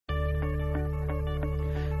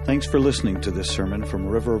Thanks for listening to this sermon from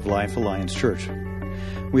River of Life Alliance Church.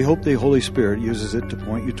 We hope the Holy Spirit uses it to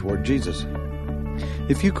point you toward Jesus.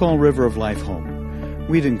 If you call River of Life home,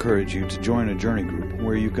 we'd encourage you to join a journey group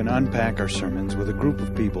where you can unpack our sermons with a group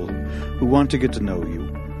of people who want to get to know you,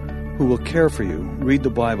 who will care for you, read the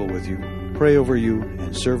Bible with you, pray over you,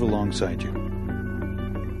 and serve alongside you.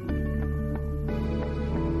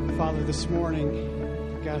 Father, this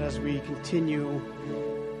morning, God, as we continue,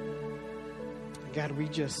 God, we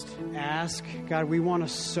just ask, God, we want to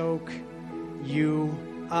soak you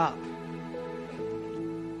up.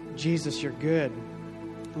 Jesus, you're good.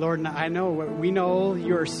 Lord, I know, we know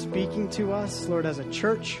you're speaking to us, Lord, as a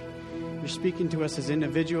church. You're speaking to us as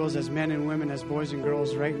individuals, as men and women, as boys and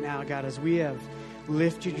girls right now, God, as we have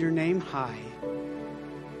lifted your name high,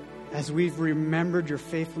 as we've remembered your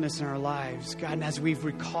faithfulness in our lives, God, and as we've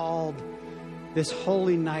recalled this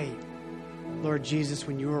holy night, Lord Jesus,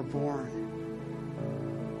 when you were born.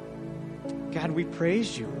 God, we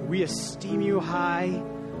praise you. We esteem you high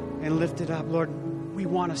and lift it up. Lord, we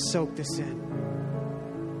want to soak this in.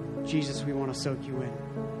 Jesus, we want to soak you in.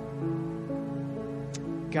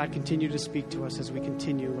 God, continue to speak to us as we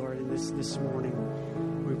continue, Lord, in this morning.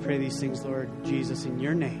 We pray these things, Lord Jesus, in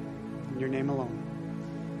your name alone.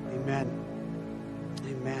 Amen.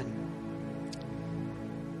 Amen.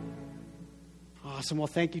 Awesome. Well,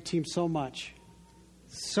 thank you, team, so much.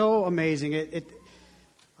 So amazing.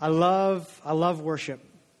 I love worship.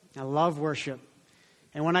 I love worship.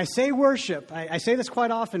 And when I say worship, I say this quite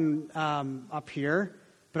often up here,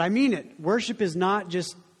 but I mean it. Worship is not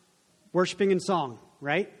just worshiping in song,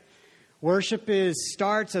 right? Worship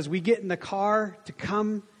starts as we get in the car to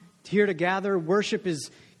come here to gather. Worship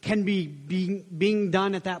can be being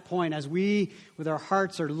done at that point as we, with our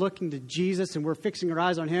hearts, are looking to Jesus and we're fixing our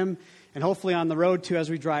eyes on Him. And hopefully on the road, too, as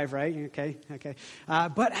we drive, right? Okay.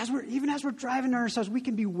 But as we're driving ourselves, we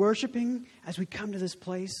can be worshiping as we come to this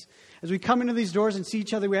place. As we come into these doors and see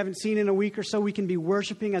each other we haven't seen in a week or so, we can be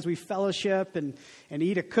worshiping as we fellowship and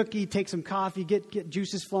eat a cookie, take some coffee, get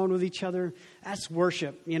juices flowing with each other. That's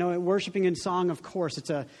worship. You know, worshiping in song, of course. It's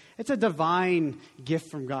a divine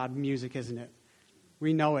gift from God, music, isn't it?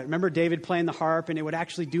 We know it. Remember David playing the harp, and it would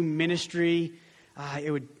actually do ministry.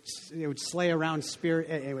 It would slay around spirit.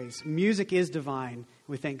 Anyways, music is divine.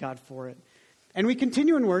 We thank God for it. And we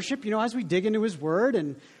continue in worship, as we dig into His Word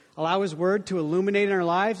and allow His Word to illuminate in our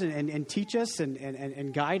lives and teach us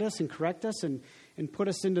and guide us and correct us and put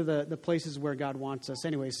us into the places where God wants us.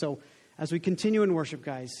 Anyway, so as we continue in worship,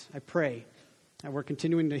 guys, I pray that we're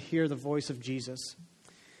continuing to hear the voice of Jesus.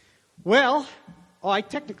 Well, I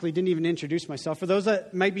technically didn't even introduce myself. For those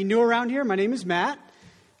that might be new around here, my name is Matt.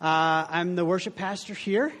 I'm the worship pastor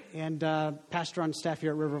here and pastor on staff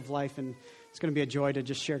here at River of Life, and it's going to be a joy to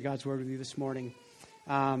just share God's Word with you this morning.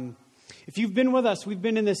 If you've been with us, we've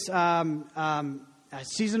been in this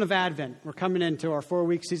season of Advent. We're coming into our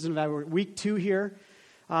 4-week season of Advent. We're week 2 here.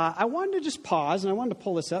 I wanted to just pause, and I wanted to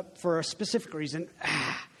pull this up for a specific reason.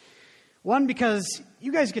 One, because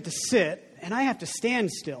you guys get to sit, and I have to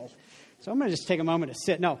stand still. So I'm going to just take a moment to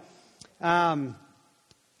sit. No.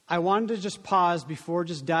 I wanted to just pause before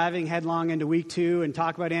just diving headlong into week 2 and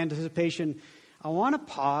talk about anticipation. I want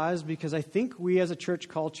to pause because I think we as a church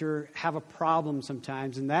culture have a problem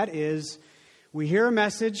sometimes, and that is we hear a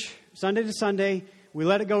message Sunday to Sunday, we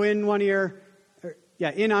let it go in one ear,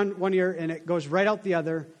 in on one ear, and it goes right out the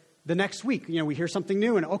other. The next week, we hear something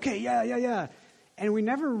new, and okay, yeah. And we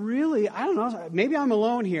never really, I don't know, maybe I'm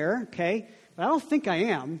alone here, okay, but I don't think I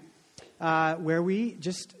am, where we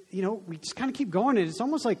just... we just kind of keep going, and it's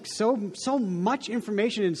almost like so much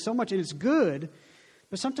information and so much, and it's good,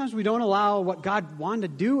 but sometimes we don't allow what God wanted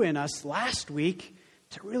to do in us last week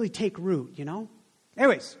to really take root,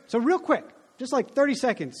 Anyways, so real quick, just like 30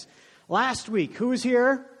 seconds. Last week, who was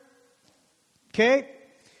here? Okay.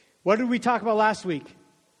 What did we talk about last week?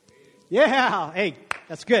 Yeah. Hey,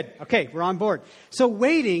 that's good. Okay, we're on board. So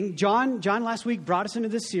waiting, John last week brought us into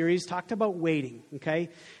this series, talked about waiting, okay?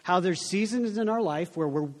 How there's seasons in our life where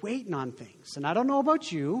we're waiting on things. And I don't know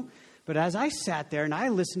about you, but as I sat there and I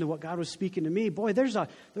listened to what God was speaking to me, boy, there's a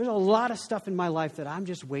lot of stuff in my life that I'm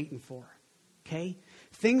just waiting for, okay?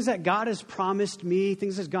 Things that God has promised me,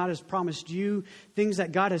 things that God has promised you, things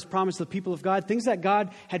that God has promised the people of God, things that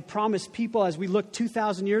God had promised people as we look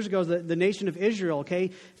 2,000 years ago, the nation of Israel, okay?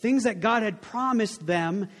 Things that God had promised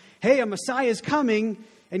them. Hey, a Messiah is coming,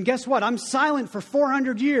 and guess what? I'm silent for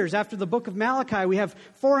 400 years. After the book of Malachi, we have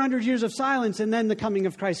 400 years of silence, and then the coming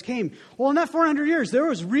of Christ came. Well, in that 400 years, there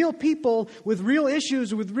was real people with real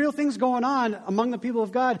issues, with real things going on among the people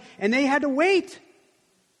of God, and they had to wait.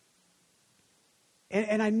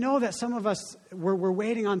 And I know that some of us, we're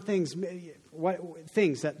waiting on things,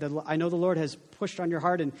 things that I know the Lord has pushed on your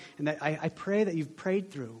heart, and that I pray that you've prayed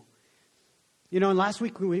through. You know, and last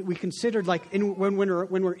week we considered, like, when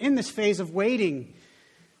we're in this phase of waiting,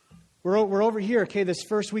 we're over here, okay, this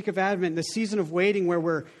first week of Advent, this season of waiting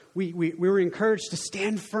where we were encouraged to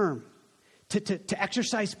stand firm, to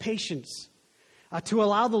exercise patience, to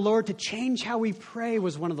allow the Lord to change how we pray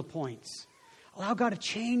was one of the points. Allow God to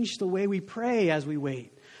change the way we pray as we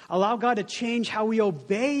wait. Allow God to change how we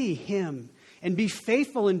obey Him and be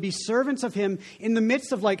faithful and be servants of Him in the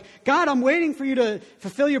midst of, like, God, I'm waiting for you to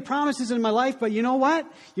fulfill your promises in my life, but you know what?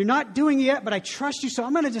 You're not doing it yet, but I trust you, so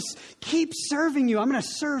I'm going to just keep serving you. I'm going to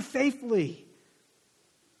serve faithfully.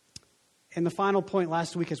 And the final point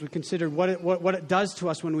last week, as we considered what it does to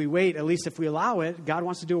us when we wait, at least if we allow it, God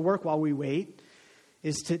wants to do a work while we wait,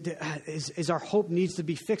 is our hope needs to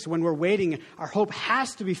be fixed. When we're waiting, our hope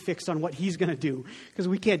has to be fixed on what He's going to do, because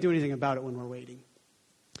we can't do anything about it when we're waiting.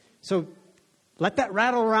 So let that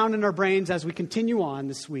rattle around in our brains as we continue on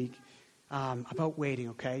this week about waiting,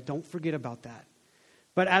 okay? Don't forget about that.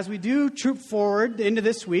 But as we do troop forward into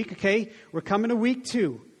this week, okay, we're coming to week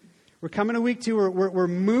 2. We're coming to week 2. We're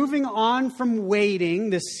moving on from waiting,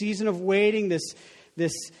 this season of waiting, this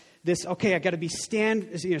okay, I got to be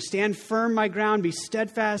stand firm my ground, be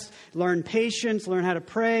steadfast, learn patience, learn how to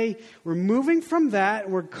pray. We're moving from that,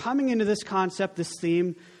 and we're coming into this concept, this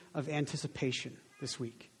theme of anticipation this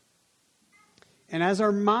week. And as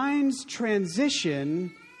our minds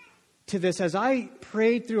transition to this, as I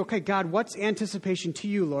prayed through, okay, God, what's anticipation to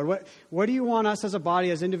you, Lord? What do you want us as a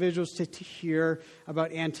body, as individuals, to hear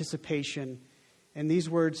about anticipation? And these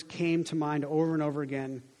words came to mind over and over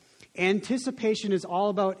again. Anticipation is all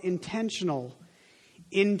about intentional,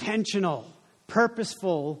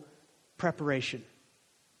 purposeful preparation.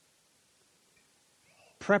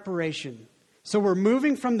 Preparation. So we're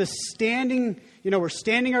moving from the standing, we're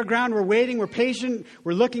standing our ground, we're waiting, we're patient,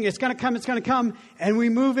 we're looking, it's going to come, and we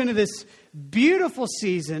move into this beautiful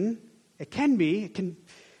season,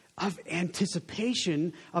 of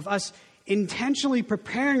anticipation, of us intentionally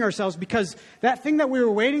preparing ourselves, because that thing that we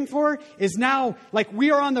were waiting for is now, like,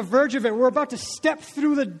 we are on the verge of it. We're about to step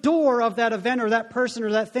through the door of that event or that person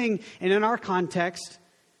or that thing, and in our context,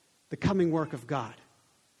 the coming work of God.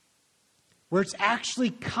 Where it's actually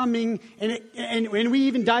coming, and we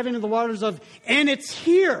even dive into the waters of, and it's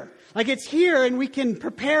here. Like, it's here, and we can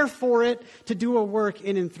prepare for it to do a work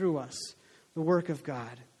in and through us. The work of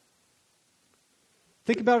God.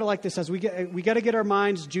 Think about it like this: as we got to get our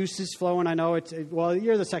minds juices flowing. I know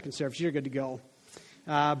you're the second service, you're good to go.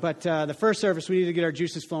 But the first service, we need to get our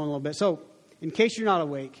juices flowing a little bit. So, in case you're not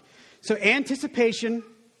awake, so anticipation,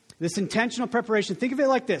 this intentional preparation. Think of it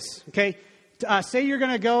like this, okay? Say you're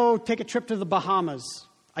going to go take a trip to the Bahamas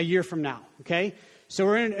a year from now, okay? So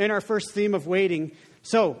we're in our first theme of waiting.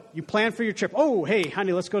 So you plan for your trip. Oh, hey,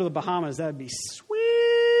 honey, let's go to the Bahamas. That would be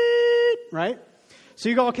sweet, right? So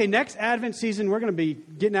you go, okay, next Advent season, we're going to be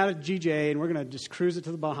getting out of GJ, and we're going to just cruise it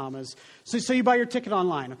to the Bahamas. So you buy your ticket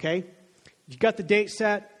online, okay? You got the date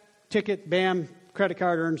set, ticket, bam, credit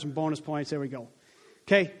card, earn some bonus points. There we go.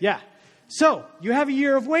 Okay, yeah. So you have a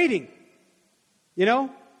year of waiting,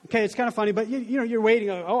 Okay, it's kind of funny, but you're waiting.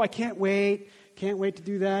 Oh, I can't wait to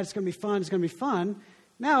do that. It's going to be fun.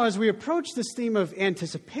 Now, as we approach this theme of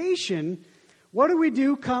anticipation, what do we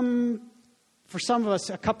do come, for some of us,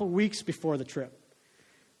 a couple weeks before the trip?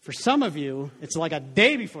 For some of you, it's like a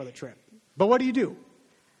day before the trip. But what do?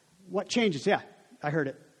 What changes? Yeah, I heard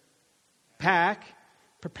it. Pack,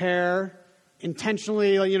 prepare,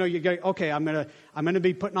 intentionally, you go, okay, I'm gonna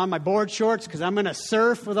be putting on my board shorts because I'm gonna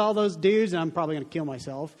surf with all those dudes, and I'm probably gonna kill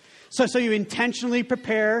myself. So you intentionally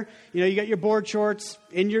prepare. You got your board shorts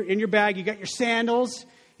in your bag. You got your sandals.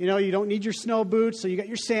 You don't need your snow boots, so you got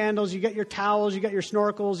your sandals. You got your towels. You got your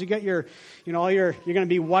snorkels. You got your, you're gonna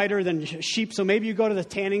be whiter than sheep. So maybe you go to the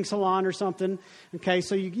tanning salon or something. Okay,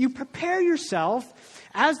 so you prepare yourself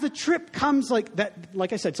as the trip comes, like that.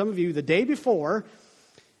 Like I said, some of you the day before.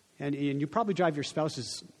 And you probably drive your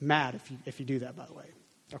spouses mad if you do that, by the way.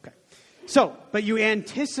 Okay. So, but you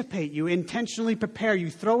anticipate, you intentionally prepare,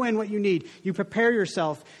 you throw in what you need, you prepare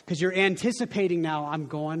yourself because you're anticipating now, I'm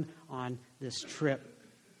going on this trip.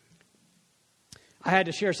 I had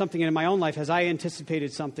to share something in my own life as I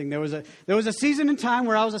anticipated something. There was a season in time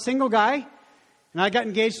where I was a single guy, and I got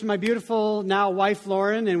engaged to my beautiful now wife,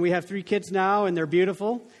 Lauren, and we have 3 kids now, and they're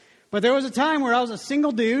beautiful. But there was a time where I was a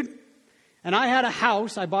single dude, and I had a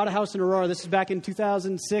house. I bought a house in Aurora. This is back in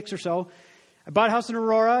 2006 or so. I bought a house in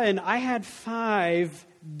Aurora, and I had 5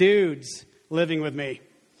 dudes living with me.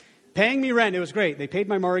 paying me rent. It was great. They paid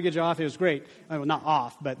my mortgage off. It was great. Well, not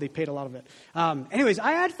off, but they paid a lot of it. Anyways,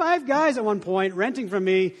 I had 5 guys at one point renting from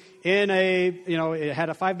me in it had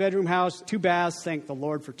a 5-bedroom house, 2 baths. Thank the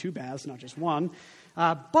Lord for 2 baths, not just 1.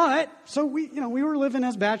 So we were living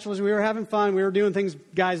as bachelors. We were having fun. We were doing things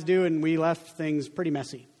guys do, and we left things pretty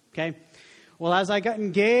messy. Okay. Well, as I got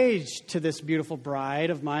engaged to this beautiful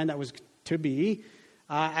bride of mine that was to be,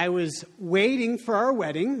 I was waiting for our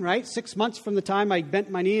wedding, right? 6 months from the time I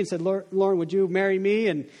bent my knee and said, Lauren, would you marry me?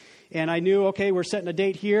 And I knew, okay, we're setting a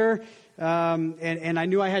date here. And I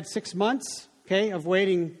knew I had 6 months, okay, of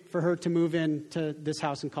waiting for her to move into this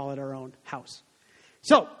house and call it our own house.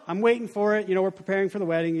 So I'm waiting for it. We're preparing for the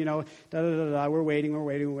wedding, we're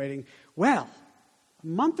waiting. Well, a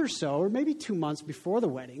month or so, or maybe 2 months before the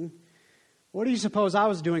wedding, what do you suppose I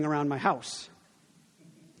was doing around my house?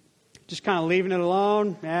 Just kind of leaving it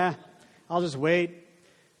alone. I'll just wait.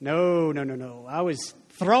 No. I was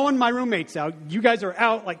throwing my roommates out. You guys are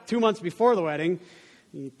out like 2 months before the wedding.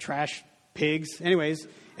 You trash pigs. Anyways,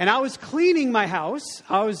 and I was cleaning my house.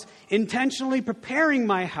 I was intentionally preparing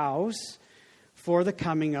my house for the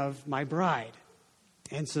coming of my bride.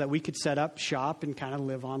 And so that we could set up shop and kind of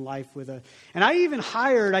live on life and I even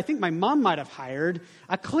hired, I think my mom might have hired,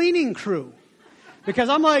 a cleaning crew. Because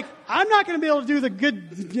I'm like, I'm not going to be able to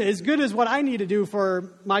do as good as what I need to do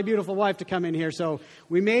for my beautiful wife to come in here. So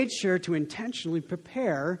we made sure to intentionally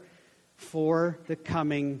prepare for the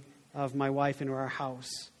coming of my wife into our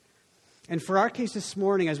house. And for our case this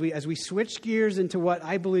morning, as we switch gears into what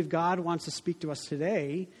I believe God wants to speak to us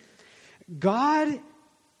today, God,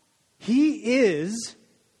 He is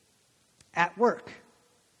at work.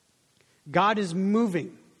 God is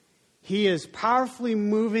moving. He is powerfully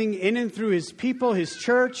moving in and through His people, His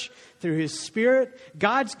church, through His Spirit.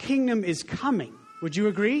 God's kingdom is coming. Would you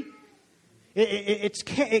agree?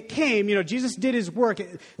 It came, Jesus did His work.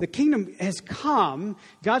 The kingdom has come.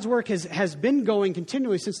 God's work has been going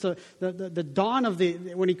continually since the dawn of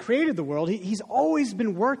when He created the world. He's always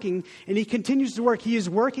been working, and He continues to work. He is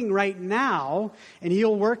working right now, and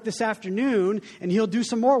He'll work this afternoon, and He'll do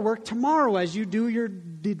some more work tomorrow as you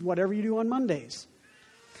did whatever you do on Mondays.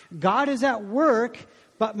 God is at work,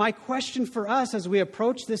 but my question for us as we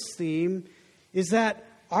approach this theme is that,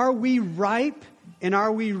 are we ripe and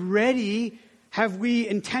are we ready? Have we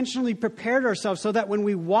intentionally prepared ourselves so that when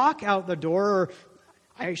we walk out the door, or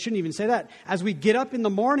I shouldn't even say that, as we get up in the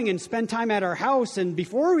morning and spend time at our house and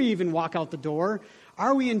before we even walk out the door,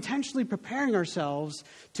 are we intentionally preparing ourselves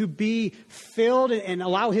to be filled and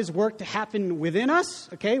allow His work to happen within us?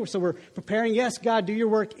 Okay, so we're preparing, yes, God, do your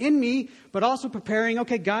work in me, but also preparing,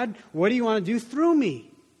 okay, God, what do you want to do through me?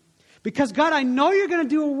 Because, God, I know you're going to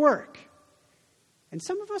do a work. And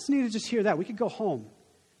some of us need to just hear that. We could go home.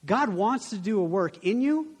 God wants to do a work in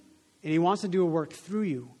you, and He wants to do a work through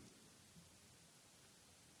you.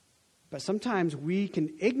 But sometimes we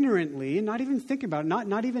can ignorantly, and not even think about it,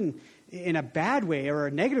 not even in a bad way or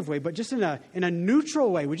a negative way, but just in a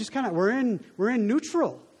neutral way. We just kind of we're in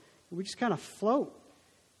neutral. We just kind of float.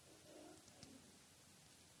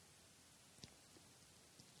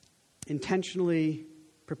 Intentionally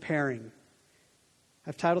preparing.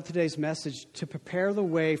 I've titled today's message, "To Prepare the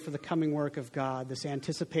Way for the Coming Work of God." This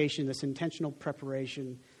anticipation, this intentional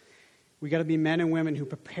preparation. We got to be men and women who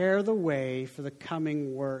prepare the way for the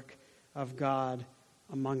coming work of God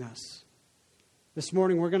among us. This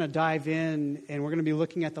morning we're going to dive in and we're going to be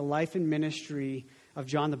looking at the life and ministry of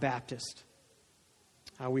John the Baptist.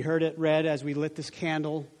 We heard it read as we lit this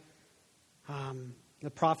candle. The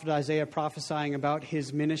prophet Isaiah prophesying about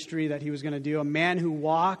his ministry that he was going to do. A man who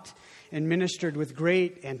walked and ministered with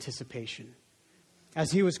great anticipation.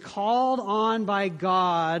 As he was called on by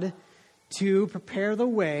God to prepare the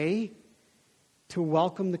way to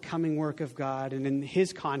welcome the coming work of God. And in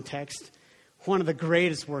his context, one of the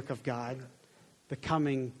greatest work of God, the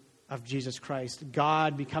coming of Jesus Christ.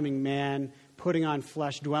 God becoming man, putting on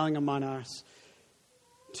flesh, dwelling among us.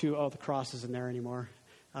 The cross isn't there anymore.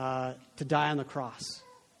 To die on the cross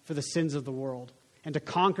for the sins of the world. And to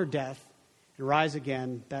conquer death and rise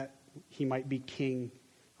again that he might be king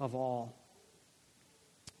of all.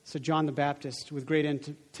 So John the Baptist with great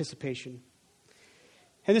anticipation.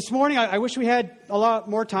 And this morning, I wish we had a lot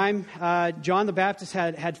more time. John the Baptist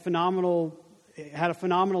had a phenomenal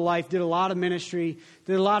life, did a lot of ministry,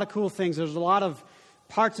 did a lot of cool things. There's a lot of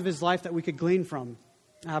parts of his life that we could glean from.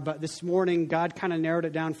 But this morning, God kind of narrowed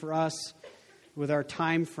it down for us with our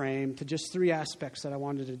time frame to just 3 aspects that I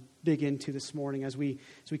wanted to dig into this morning as we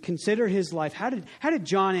consider his life. How did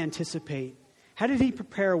John anticipate? How did he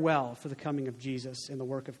prepare well for the coming of Jesus and the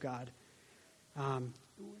work of God?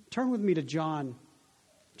 Turn with me to John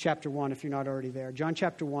chapter 1 if you're not already there. John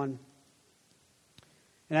chapter 1.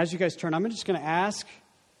 And as you guys turn, I'm just going to ask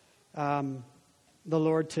the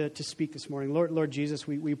Lord to speak this morning. Lord Jesus,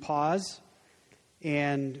 we pause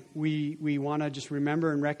and we want to just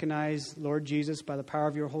remember and recognize, Lord Jesus, by the power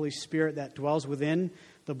of your Holy Spirit that dwells within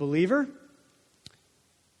the believer.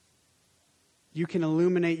 You can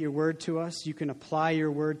illuminate your word to us. You can apply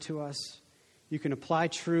your word to us. You can apply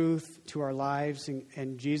truth to our lives.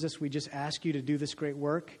 And Jesus, we just ask you to do this great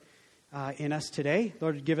work in us today.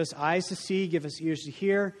 Lord, give us eyes to see, give us ears to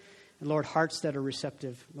hear, and Lord, hearts that are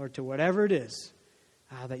receptive, Lord, to whatever it is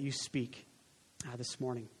that you speak this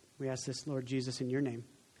morning. We ask this, Lord Jesus, in your name.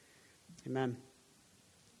 Amen.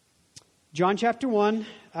 John chapter 1,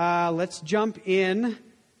 let's jump in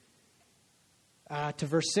to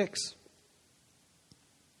verse 6.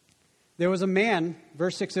 There was a man,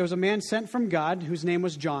 verse 6, there was a man sent from God whose name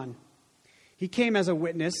was John. He came as a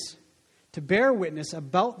witness to bear witness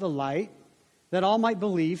about the light that all might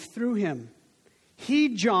believe through him. He,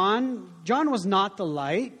 John was not the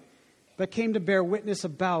light, but came to bear witness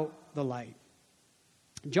about the light.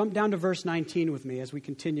 Jump down to verse 19 with me as we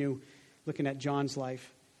continue looking at John's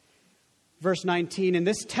life. Verse 19, and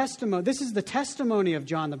this is the testimony of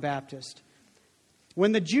John the Baptist.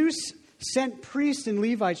 When the Jews sent priests and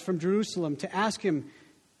Levites from Jerusalem to ask him,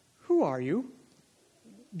 "Who are you?"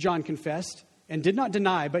 John confessed, and did not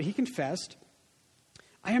deny, but he confessed,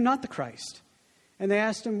 "I am not the Christ." And they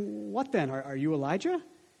asked him, "What then? Are you Elijah?"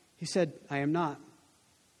 He said, "I am not."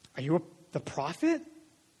 "Are you the prophet?"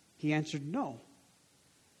 He answered, "No."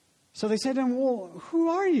 So they said to him, "Well, who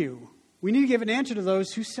are you? We need to give an answer to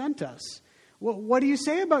those who sent us. Well, what do you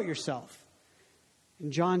say about yourself?"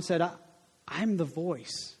 And John said, "I'm the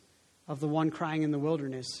voice of the one crying in the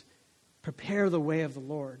wilderness, 'Prepare the way of the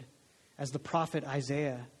Lord,' as the prophet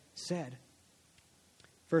Isaiah said."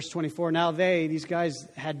 Verse 24, now these guys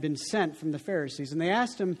had been sent from the Pharisees, and they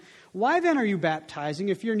asked him, "Why then are you baptizing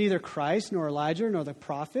if you're neither Christ nor Elijah nor the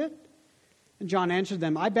prophet?" And John answered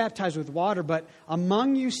them, "I baptize with water, but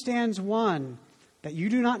among you stands one that you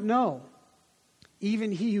do not know,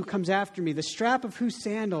 even he who comes after me, the strap of whose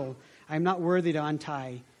sandal I am not worthy to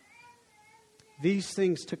untie." These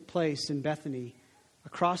things took place in Bethany,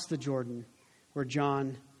 across the Jordan, where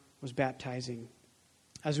John was baptizing.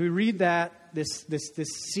 As we read this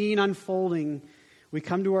scene unfolding, we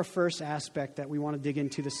come to our first aspect that we want to dig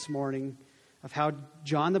into this morning of how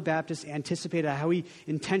John the Baptist anticipated, how he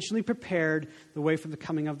intentionally prepared the way for the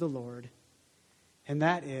coming of the Lord. And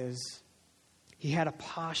that is, he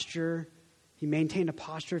maintained a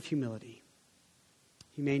posture of humility.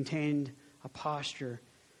 He maintained a posture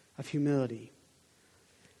of humility.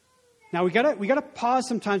 Now, we gotta pause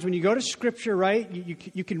sometimes when you go to Scripture, right?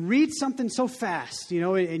 You can read something so fast,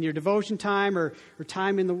 in your devotion time or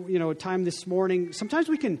time in the time this morning. Sometimes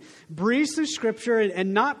we can breeze through Scripture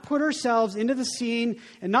and not put ourselves into the scene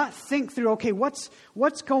and not think through, okay, what's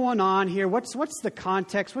going on here? What's the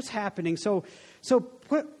context? What's happening? So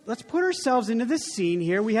let's put ourselves into this scene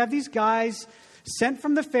here. We have these guys sent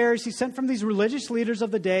from the Pharisees, sent from these religious leaders of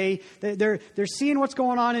the day. They're seeing what's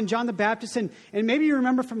going on in John the Baptist. And maybe you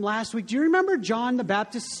remember from last week. Do you remember John the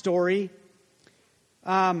Baptist's story?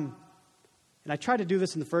 And I tried to do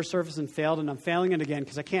this in the first service and failed, and I'm failing it again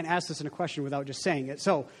because I can't ask this in a question without just saying it.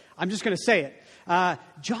 So I'm just going to say it.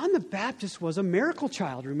 John the Baptist was a miracle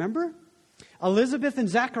child, remember? Elizabeth and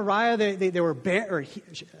Zechariah, they were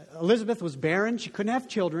Elizabeth was barren. She couldn't have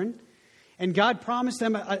children. And God promised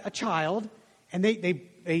them a child. And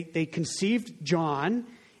they conceived John,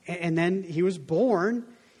 and then he was born,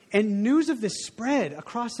 and news of this spread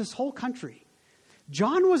across this whole country.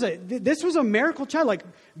 This was a miracle child. Like,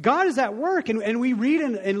 God is at work. And we read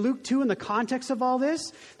in Luke 2 in the context of all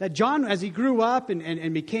this, that John, as he grew up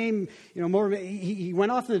and became, more, he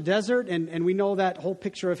went off in the desert, and we know that whole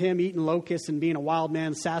picture of him eating locusts and being a wild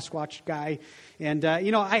man, Sasquatch guy. And,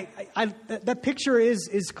 that picture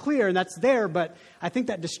is clear, and that's there, but I think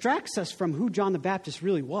that distracts us from who John the Baptist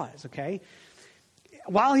really was, okay?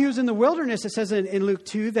 While he was in the wilderness, it says in Luke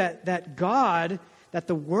 2 that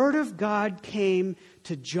the word of God came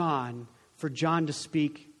to John for John to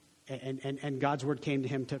speak, and God's word came to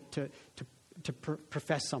him to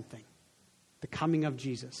profess something, the coming of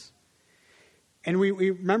Jesus. And we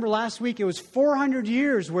remember last week, it was 400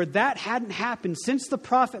 years where that hadn't happened since the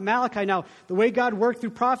prophet Malachi. Now, the way God worked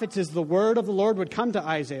through prophets is the word of the Lord would come to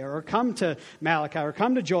Isaiah or come to Malachi or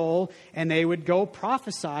come to Joel, and they would go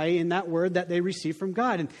prophesy in that word that they received from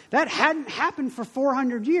God. And that hadn't happened for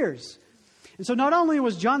 400 years. And so not only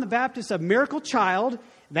was John the Baptist a miracle child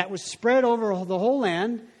that was spread over the whole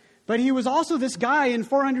land, But he was also this guy in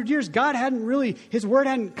 400 years. God hadn't really, his word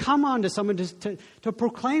hadn't come onto someone to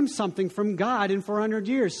proclaim something from God in 400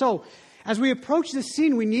 years. So as we approach this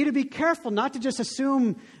scene, we need to be careful not to just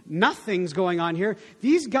assume nothing's going on here.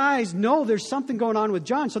 These guys know there's something going on with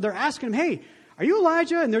John. So they're asking him, hey, are you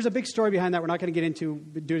Elijah? And there's a big story behind that we're not going to get into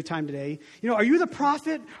due to time today. Are you the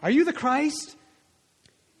prophet? Are you the Christ?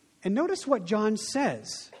 And notice what John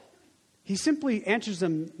says. He simply answers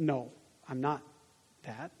them, no, I'm not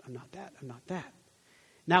that, I'm not that, I'm not that.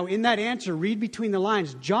 Now, in that answer, read between the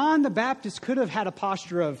lines. John the Baptist could have had a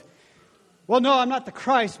posture of, well, no, I'm not the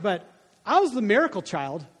Christ, but I was the miracle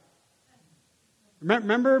child.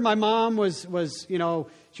 Remember, my mom was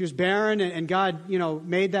she was barren, and God,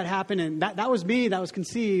 made that happen, and that was me. That was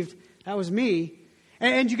conceived. That was me.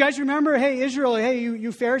 And you guys remember, hey, Israel, hey,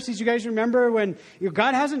 you Pharisees, you guys remember when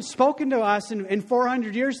God hasn't spoken to us in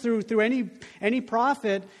 400 years through any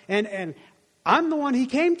prophet, and I'm the one he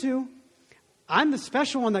came to. I'm the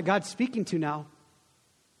special one that God's speaking to now.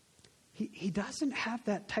 He doesn't have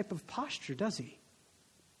that type of posture, does he?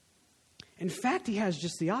 In fact, he has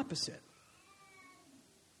just the opposite.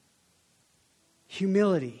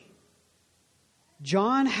 Humility.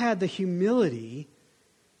 John had the humility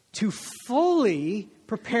to fully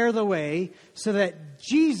prepare the way so that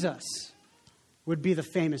Jesus would be the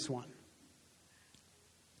famous one.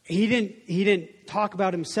 He didn't talk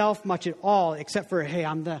about himself much at all, except for, hey,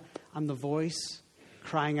 I'm the voice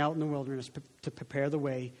crying out in the wilderness to prepare the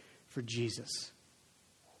way for Jesus.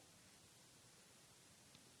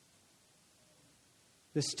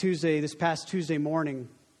 This past Tuesday morning,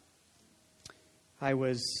 I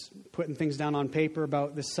was putting things down on paper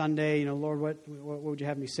about this Sunday. Lord, what would you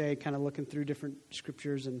have me say? Kind of looking through different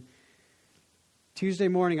scriptures. And Tuesday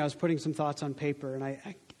morning, I was putting some thoughts on paper,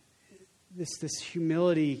 and this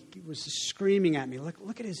humility was screaming at me.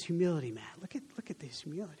 Look at his humility, Matt. Look at this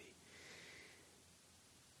humility.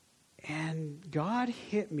 And God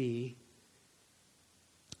hit me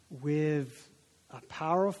with a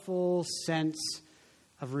powerful sense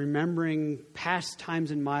of remembering past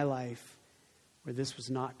times in my life where this was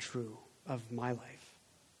not true of my life.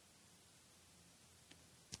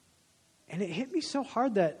 And it hit me so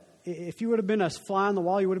hard that if you would have been a fly on the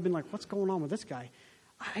wall, you would have been like, what's going on with this guy?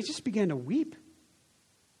 I just began to weep.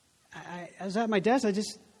 I was at my desk,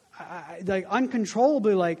 I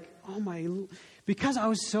uncontrollably because I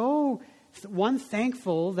was so,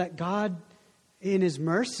 thankful that God, in his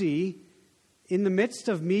mercy, in the midst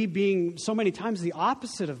of me being so many times the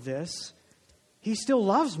opposite of this, he still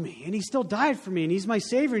loves me, and he still died for me, and he's my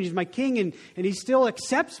Savior, and he's my King, and he still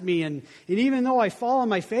accepts me. And even though I fall on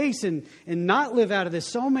my face and not live out of this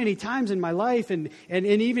so many times in my life, and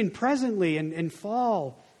even presently, and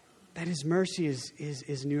fall, that his mercy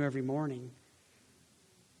is new every morning.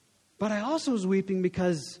 But I also was weeping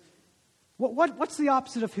because what's the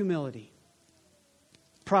opposite of humility?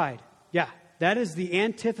 Pride. Yeah, that is the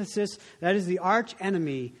antithesis, that is the arch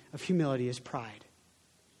enemy of humility, is pride.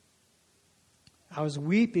 I was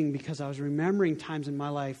weeping because I was remembering times in my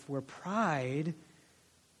life where pride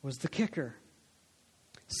was the kicker.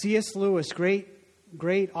 C.S. Lewis, great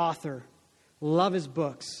author. Love his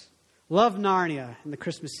books. Love Narnia in the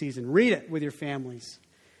Christmas season. Read it with your families.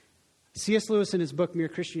 C.S. Lewis in his book, Mere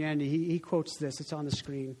Christianity, he quotes this. It's on the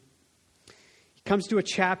screen. He comes to a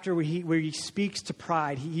chapter where he speaks to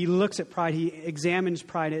pride. He looks at pride. He examines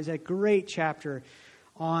pride. It's a great chapter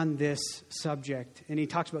on this subject. And he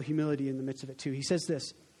talks about humility in the midst of it too. He says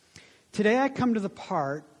this: today I come to the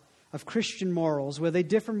part of Christian morals where they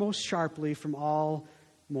differ most sharply from all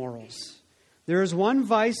morals. There is one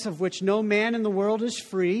vice of which no man in the world is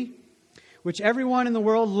free, which everyone in the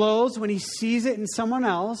world loathes when he sees it in someone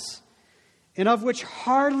else, and of which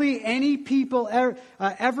hardly any people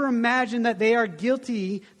ever imagine that they are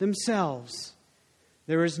guilty themselves.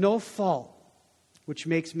 There is no fault which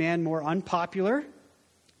makes man more unpopular,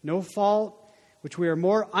 no fault which we are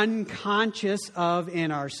more unconscious of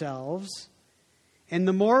in ourselves. And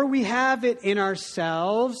the more we have it in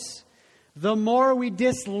ourselves, the more we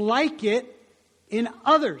dislike it in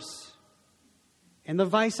others. And the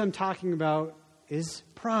vice I'm talking about is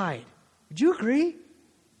pride. Would you agree?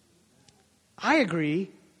 I agree.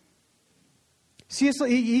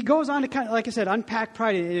 He goes on to kind of, like I said, unpack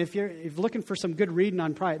pride. And if you're looking for some good reading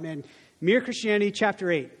on pride, man, Mere Christianity, chapter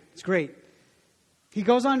 8. It's great. He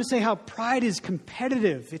goes on to say how pride is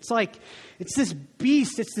competitive. It's this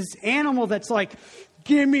beast, it's this animal that's like,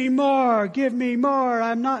 give me more,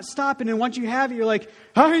 I'm not stopping. And once you have it, you're like,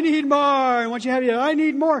 I need more. And once you have it, I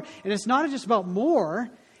need more. And it's not just about more.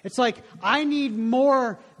 It's like, I need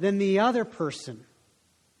more than the other person.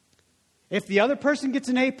 If the other person gets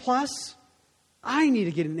an A+, I need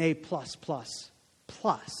to get an A+++.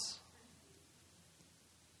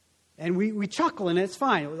 And we chuckle and it's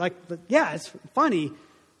fine. Like, yeah, it's funny,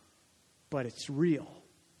 but it's real.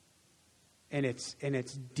 And it's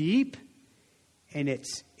deep, and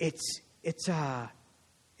it's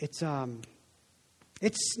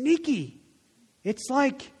sneaky. It's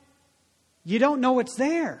like you don't know it's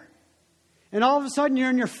there. And all of a sudden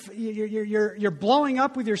you're blowing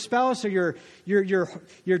up with your spouse, or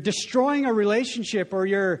you're destroying a relationship, or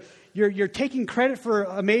you're taking credit for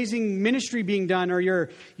amazing ministry being done, or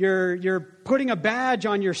you're putting a badge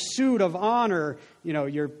on your suit of honor,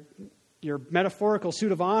 your metaphorical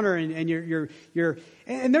suit of honor, and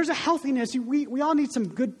and there's a healthiness. We all need some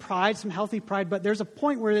good pride, some healthy pride, but there's a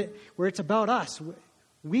point where it's about us.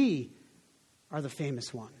 We are the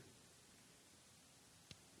famous one.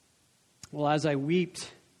 Well, as I wept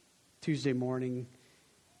Tuesday morning,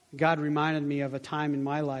 God reminded me of a time in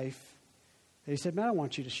my life that He said, "Man, I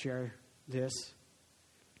want you to share this."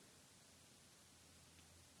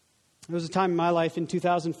 There was a time in my life in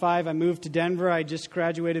 2005. I moved to Denver. I just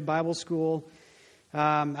graduated Bible school.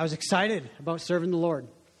 I was excited about serving the Lord.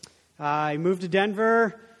 I moved to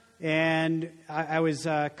Denver, and I was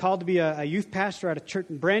called to be a youth pastor at a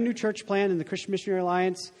brand new church plant in the Christian Missionary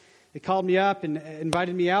Alliance. They called me up and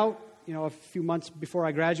invited me out, a few months before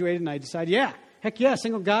I graduated, and I decided, heck yeah,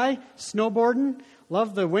 single guy, snowboarding,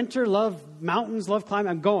 love the winter, love mountains, love climbing.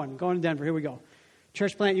 I'm going to Denver. Here we go.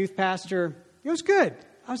 Church plant, youth pastor. It was good.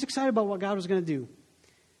 I was excited about what God was going to do.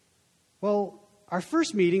 Well, our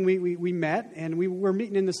first meeting, we met, and we were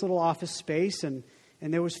meeting in this little office space, and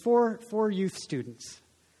there was four youth students,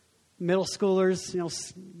 middle schoolers,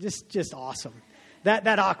 just awesome.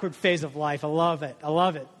 That awkward phase of life, I love it.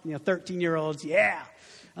 13-year-olds, yeah.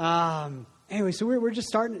 Anyway, so we're just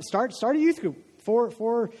start a youth group.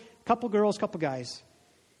 Four, couple girls, couple guys.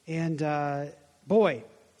 And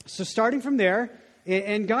so starting from there,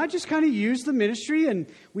 and God just kind of used the ministry, and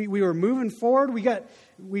we were moving forward.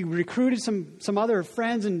 We recruited some other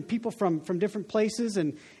friends and people from different places,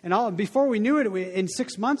 and all. Before we knew it, in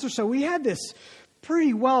 6 months or so, we had this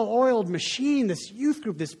pretty well-oiled machine, this youth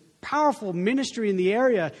group, this powerful ministry in the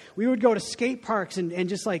area. We would go to skate parks and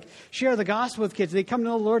just like share the gospel with kids. They'd come to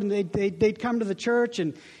the Lord, and they'd come to the church,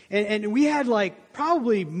 and we had like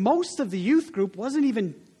probably most of the youth group wasn't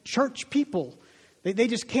even church people. They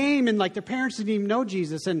just came, and like their parents didn't even know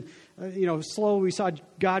Jesus, and slowly we saw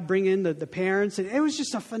God bring in the parents, and it was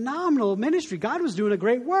just a phenomenal ministry. God was doing a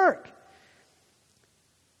great work.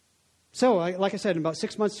 So, like I said, in about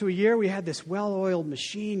 6 months to a year, we had this well-oiled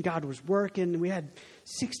machine. God was working. We had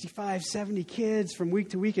 65, 70 kids from week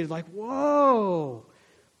to week. It was like, whoa,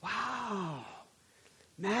 wow.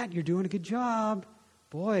 Matt, you're doing a good job.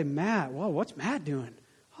 Boy, Matt, whoa, what's Matt doing?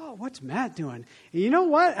 Oh, what's Matt doing? And you know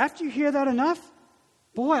what? After you hear that enough,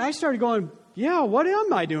 boy, I started going, yeah, what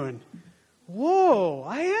am I doing? Whoa,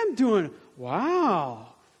 I am doing,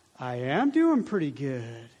 wow, I am doing pretty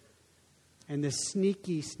good. And this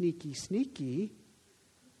sneaky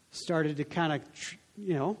started to kind of,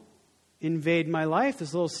 invade my life,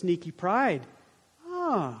 this little sneaky pride.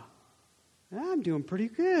 I'm doing pretty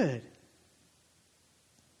good.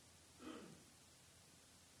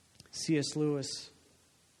 C.S. Lewis.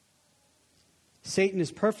 Satan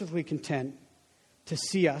is perfectly content to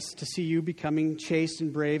see you becoming chaste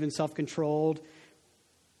and brave and self-controlled,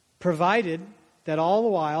 provided that all the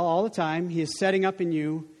while, all the time, he is setting up in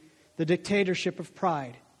you the dictatorship of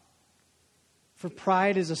pride. For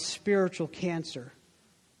pride is a spiritual cancer.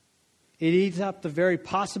 It eats up the very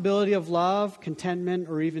possibility of love, contentment,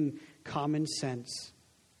 or even common sense.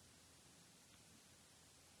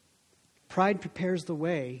 Pride prepares the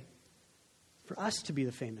way for us to be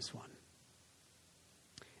the famous one.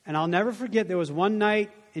 And I'll never forget, there was one night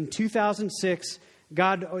in 2006,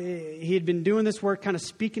 God, He had been doing this work, kind of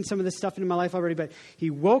speaking some of this stuff into my life already, but He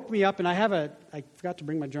woke me up, and I forgot to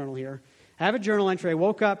bring my journal here. I have a journal entry. I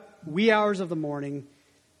woke up wee hours of the morning,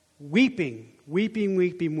 weeping,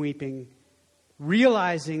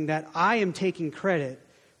 realizing that I am taking credit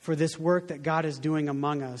for this work that God is doing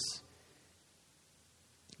among us.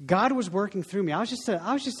 God was working through me. I was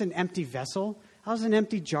just an empty vessel. I was an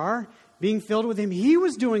empty jar being filled with Him. He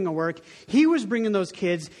was doing the work. He was bringing those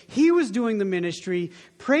kids. He was doing the ministry.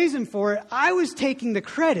 Praise Him for it. I was taking the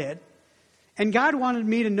credit, and God wanted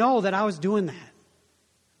me to know that I was doing that.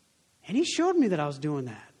 And He showed me that I was doing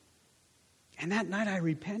that. And that night I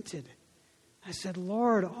repented. I said,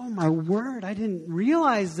 Lord, oh my word, I didn't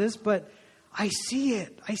realize this, but I see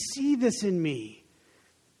it. I see this in me.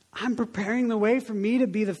 I'm preparing the way for me to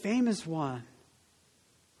be the famous one.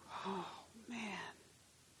 Oh, man.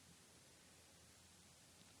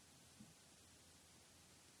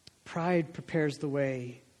 Pride prepares the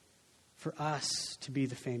way for us to be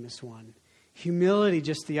the famous one. Humility,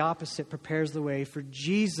 just the opposite, prepares the way for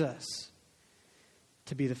Jesus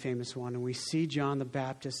to be the famous one. And we see John the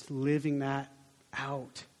Baptist living that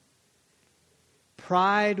out.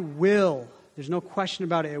 Pride will, there's no question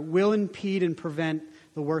about it, it will impede and prevent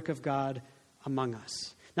the work of God among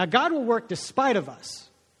us. Now, God will work despite of us,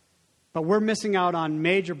 but we're missing out on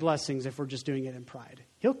major blessings if we're just doing it in pride.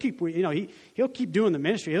 He'll keep, he'll keep doing the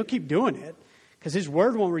ministry. He'll keep doing it because his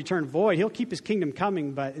word won't return void. He'll keep his kingdom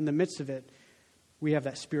coming, but in the midst of it, we have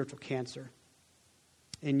that spiritual cancer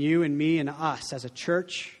in you and me and us as a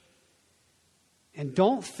church. And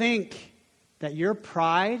don't think that your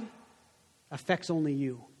pride affects only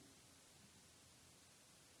you.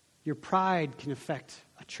 Your pride can affect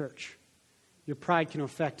a church. Your pride can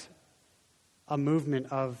affect a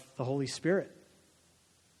movement of the Holy Spirit.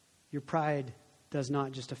 Your pride does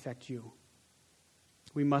not just affect you.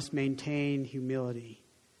 We must maintain humility,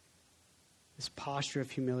 this posture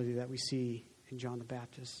of humility that we see in John the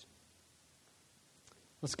Baptist.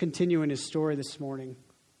 Let's continue in his story this morning.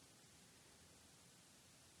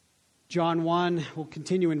 John 1, we'll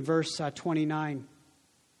continue in verse 29.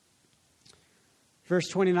 Verse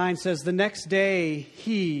 29 says, the next day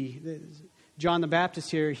he, John the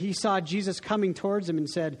Baptist here, he saw Jesus coming towards him and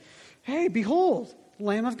said, hey, behold, the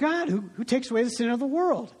Lamb of God who takes away the sin of the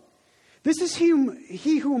world. This is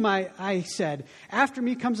he whom I said, after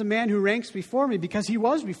me comes a man who ranks before me because he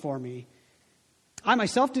was before me. I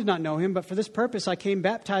myself did not know him, but for this purpose I came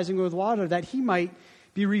baptizing with water that he might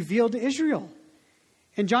be revealed to Israel.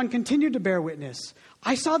 And John continued to bear witness.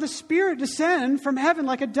 I saw the Spirit descend from heaven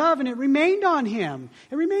like a dove, and it remained on him.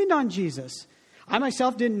 It remained on Jesus. I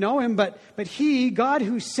myself didn't know him, but he, God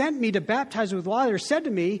who sent me to baptize with water, said to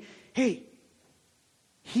me, hey,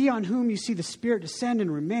 he on whom you see the Spirit descend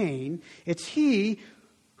and remain, it's he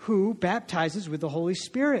who baptizes with the Holy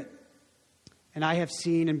Spirit. And I have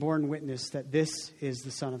seen and borne witness that this is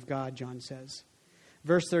the Son of God, John says.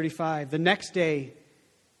 Verse 35, the next day,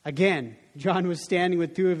 again, John was standing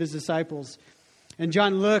with two of his disciples. And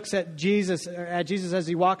John looks at Jesus as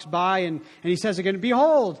he walks by, and he says again,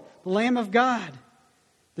 behold, the Lamb of God.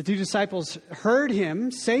 The two disciples heard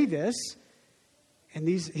him say this, and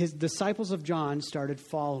his disciples of John started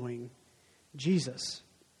following Jesus.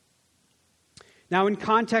 Now, in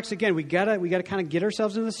context, again, we gotta kind of get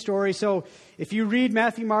ourselves into the story. So, if you read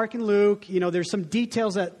Matthew, Mark, and Luke, there's some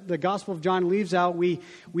details that the Gospel of John leaves out. We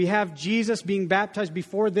have Jesus being baptized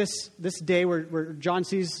before this day where John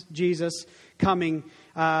sees Jesus coming.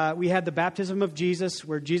 We had the baptism of Jesus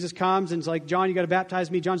where Jesus comes and it's like, John, you got to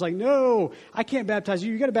baptize me. John's like, no, I can't baptize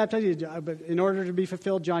you. You got to baptize me. But in order to be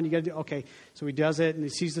fulfilled, John, you got to do. Okay, so he does it, and he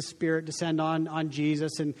sees the Spirit descend on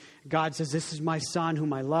Jesus, and God says, this is my Son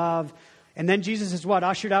whom I love. And then Jesus is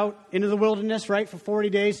ushered out into the wilderness, right, for 40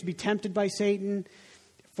 days to be tempted by Satan.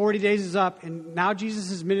 40 days is up, and now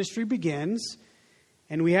Jesus' ministry begins.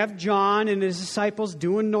 And we have John and his disciples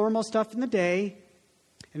doing normal stuff in the day.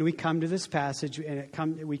 And we come to this passage,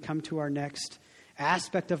 and we come to our next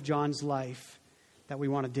aspect of John's life that we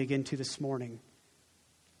want to dig into this morning.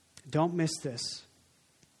 Don't miss this.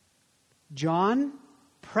 John,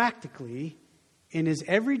 practically, in his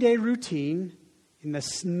everyday routine, in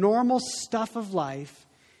the normal stuff of life,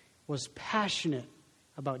 was passionate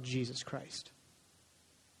about Jesus Christ.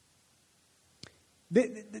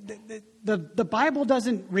 The Bible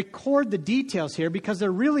doesn't record the details here because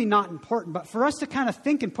they're really not important. But for us to kind of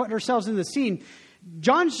think and put ourselves in the scene,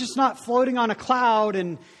 John's just not floating on a cloud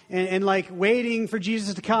and like waiting for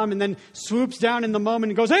Jesus to come and then swoops down in the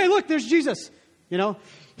moment and goes, hey, look, there's Jesus.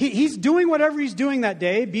 He's doing whatever he's doing that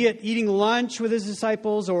day, be it eating lunch with his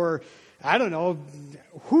disciples or, I don't know,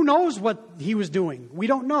 who knows what he was doing. We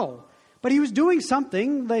don't know. But he was doing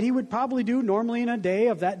something that he would probably do normally in a day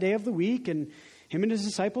of that day of the week, and him and his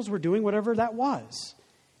disciples were doing whatever that was.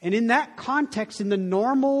 And in that context, in the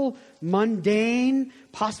normal, mundane,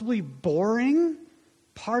 possibly boring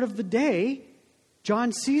part of the day,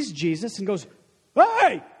 John sees Jesus and goes,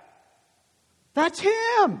 hey, that's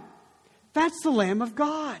him. That's the Lamb of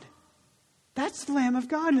God. That's the Lamb of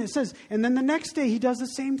God. And it says, and then the next day he does the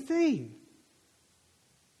same thing.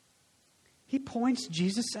 He points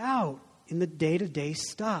Jesus out in the day-to-day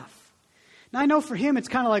stuff. Now, I know for him, it's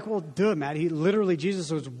kind of like, well, duh, Matt.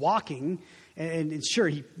 Jesus was walking, and sure,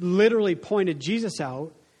 he literally pointed Jesus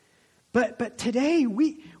out. But today,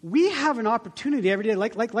 we have an opportunity every day,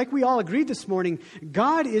 like we all agreed this morning,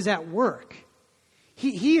 God is at work.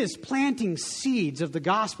 He is planting seeds of the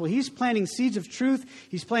gospel. He's planting seeds of truth.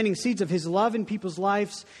 He's planting seeds of his love in people's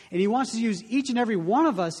lives. And he wants to use each and every one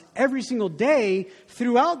of us every single day,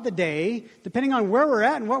 throughout the day, depending on where we're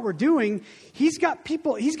at and what we're doing. He's got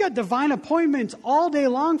divine appointments all day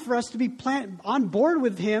long for us to be on board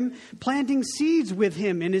with him, planting seeds with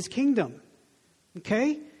him in his kingdom.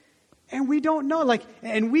 Okay? And we don't know,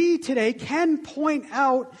 and we today can point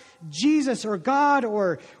out Jesus or God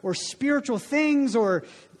or spiritual things or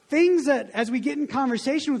things that as we get in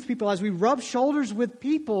conversation with people, as we rub shoulders with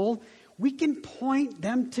people, we can point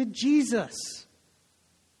them to Jesus.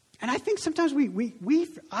 And I think sometimes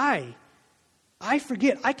I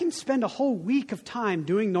forget. I can spend a whole week of time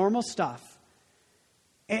doing normal stuff.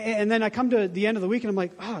 And then I come to the end of the week and I'm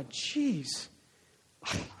like, oh, geez,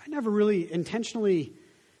 I never really intentionally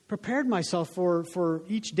prepared myself for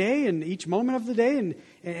each day and each moment of the day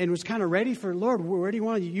and was kind of ready for, Lord, where do you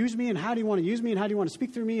want to use me and how do you want to use me and how do you want to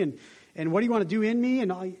speak through me and what do you want to do in me?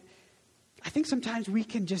 And I think sometimes we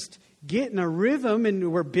can just get in a rhythm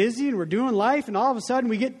and we're busy and we're doing life and all of a sudden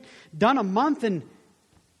we get done a month and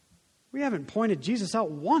we haven't pointed Jesus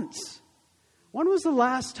out once. When was the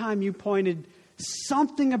last time you pointed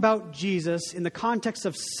something about Jesus in the context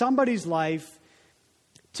of somebody's life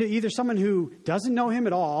to either someone who doesn't know him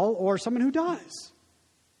at all or someone who does?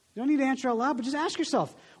 You don't need to answer out loud, but just ask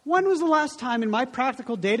yourself, when was the last time in my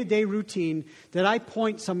practical day-to-day routine that I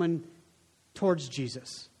point someone towards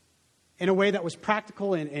Jesus in a way that was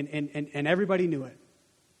practical and everybody knew it?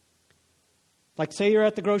 Like say you're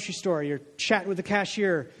at the grocery store, you're chatting with the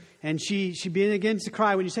cashier, and she begins to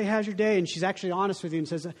cry when you say, how's your day? And she's actually honest with you and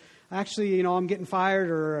says, actually, I'm getting fired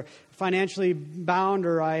or financially bound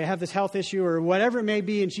or I have this health issue or whatever it may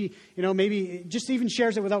be. And she, maybe just even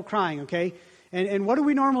shares it without crying, okay? And what do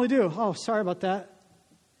we normally do? Oh, sorry about that.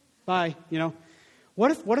 Bye,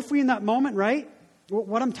 What if we in that moment, right?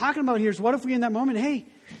 What I'm talking about here is what if we in that moment, hey,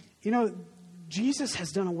 Jesus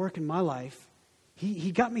has done a work in my life.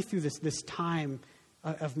 He got me through this time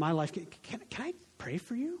of my life. Can I pray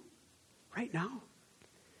for you right now?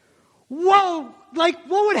 Whoa, what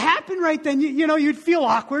would happen right then? You'd feel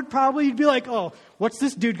awkward probably. You'd be like, oh, what's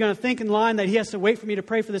this dude going to think in line that he has to wait for me to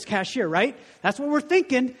pray for this cashier, right? That's what we're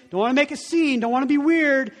thinking. Don't want to make a scene. Don't want to be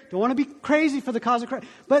weird. Don't want to be crazy for the cause of Christ.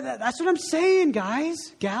 But that's what I'm saying, guys,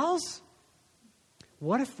 gals.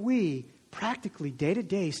 What if we practically day to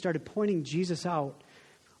day started pointing Jesus out?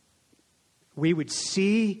 We would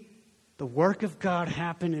see the work of God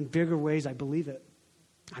happen in bigger ways. I believe it.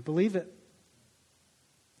 I believe it.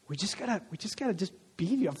 We just gotta just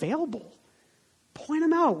be available. Point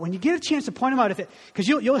them out when you get a chance to point them out. Because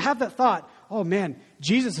you'll have that thought. Oh man,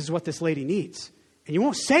 Jesus is what this lady needs, and you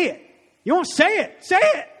won't say it. You won't say it. Say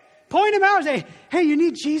it. Point them out. Say, hey, you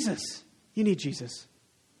need Jesus. You need Jesus.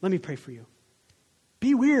 Let me pray for you.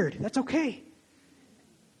 Be weird. That's okay.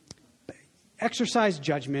 But exercise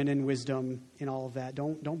judgment and wisdom in all of that.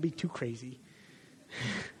 Don't be too crazy.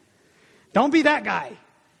 Don't be that guy.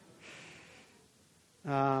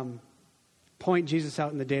 Point Jesus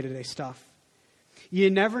out in the day-to-day stuff. You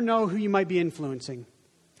never know who you might be influencing.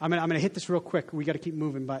 I'm gonna hit this real quick. We got to keep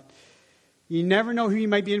moving, but you never know who you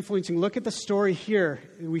might be influencing. Look at the story here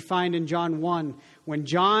we find in John 1 when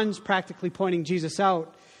John's practically pointing Jesus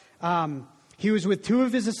out. He was with two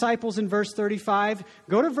of his disciples in verse 35.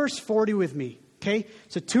 Go to verse 40 with me. Okay,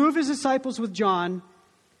 so two of his disciples with John.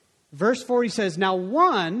 Verse 40 says, now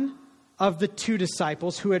one of the two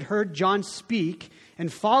disciples who had heard John speak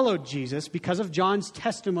and followed Jesus because of John's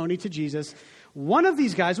testimony to Jesus, one of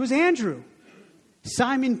these guys was Andrew,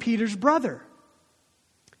 Simon Peter's brother.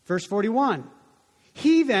 Verse 41.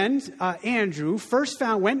 He then, Andrew,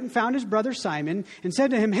 went and found his brother Simon and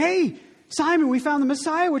said to him, hey, Simon, we found the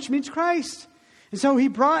Messiah, which means Christ. And so he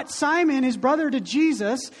brought Simon, his brother, to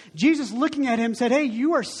Jesus. Jesus, looking at him, said, hey,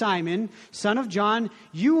 you are Simon, son of John.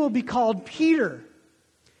 You will be called Peter.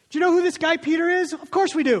 Do you know who this guy Peter is? Of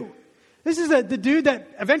course we do. This is the dude that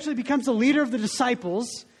eventually becomes the leader of the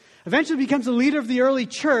disciples, eventually becomes the leader of the early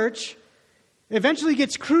church, eventually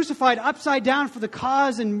gets crucified upside down for the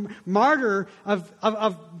cause and martyr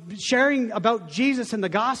of sharing about Jesus and the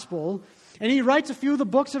gospel. And he writes a few of the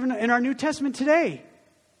books in our New Testament today.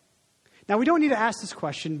 Now, we don't need to ask this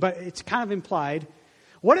question, but it's kind of implied.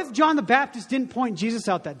 What if John the Baptist didn't point Jesus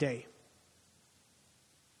out that day?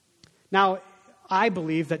 Now, I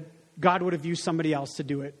believe that God would have used somebody else to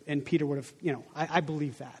do it, and Peter would have, I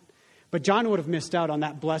believe that. But John would have missed out on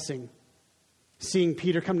that blessing, seeing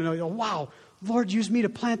Peter come to know, wow, Lord used me to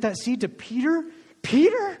plant that seed to Peter?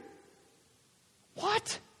 Peter?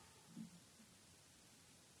 What?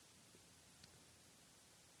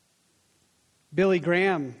 Billy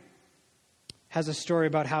Graham has a story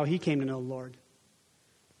about how he came to know the Lord.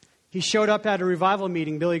 He showed up at a revival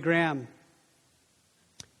meeting, Billy Graham.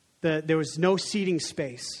 There was no seating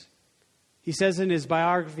space. He says in his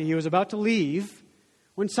biography, he was about to leave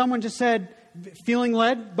when someone just said, feeling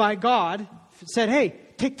led by God, said, hey,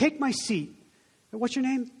 take my seat. What's your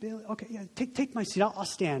name? Billy? Okay, yeah, take my seat. I'll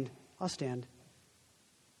stand. I'll stand.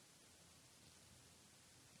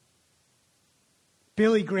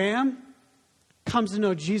 Billy Graham comes to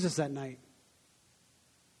know Jesus that night.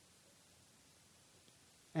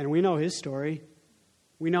 And we know his story.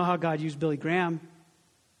 We know how God used Billy Graham.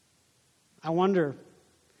 I wonder,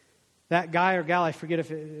 that guy or gal, I forget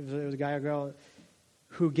if it was a guy or girl,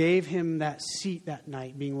 who gave him that seat that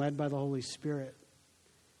night, being led by the Holy Spirit.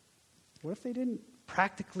 What if they didn't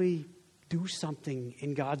practically do something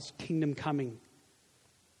in God's kingdom coming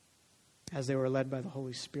as they were led by the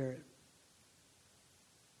Holy Spirit?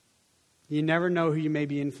 You never know who you may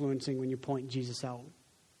be influencing when you point Jesus out.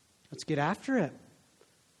 Let's get after it.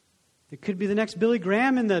 It could be the next Billy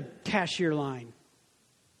Graham in the cashier line.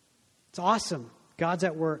 It's awesome. God's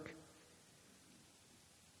at work.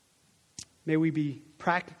 May we be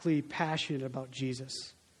practically passionate about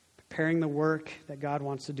Jesus, preparing the work that God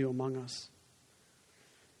wants to do among us.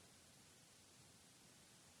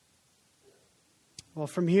 Well,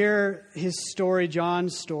 from here, his story, John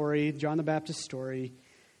the Baptist's story,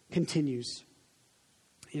 continues.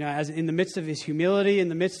 As in the midst of his humility, in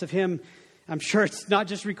the midst of him, I'm sure it's not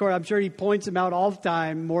just recorded, I'm sure he points him out all the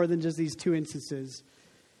time, more than just these two instances.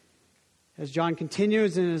 As John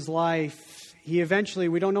continues in his life, he eventually,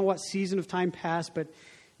 we don't know what season of time passed, but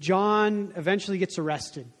John eventually gets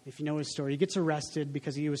arrested. If you know his story, he gets arrested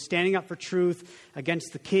because he was standing up for truth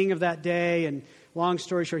against the king of that day. And long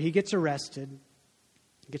story short, he gets arrested,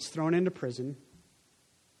 gets thrown into prison,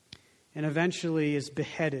 and eventually is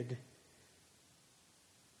beheaded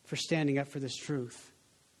for standing up for this truth.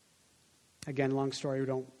 Again, long story,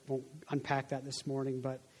 we won't unpack that this morning,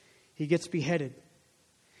 but he gets beheaded.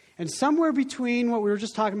 And somewhere between what we were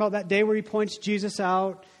just talking about, that day where he points Jesus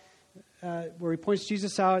out,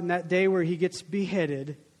 and that day where he gets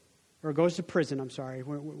beheaded, or goes to prison,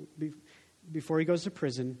 before he goes to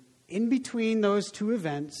prison, in between those two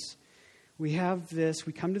events, we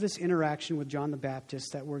come to this interaction with John the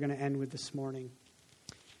Baptist that we're going to end with this morning.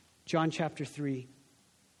 John chapter 3.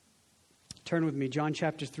 Turn with me, John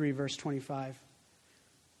chapter 3, verse 25.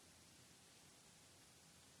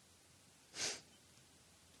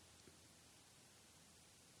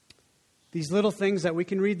 These little things that we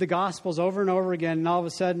can read the Gospels over and over again, and all of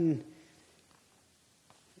a sudden,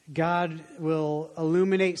 God will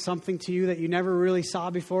illuminate something to you that you never really saw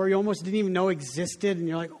before. You almost didn't even know existed, and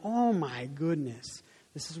you're like, oh my goodness.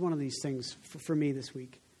 This is one of these things for me this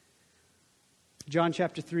week. John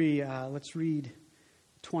chapter 3, let's read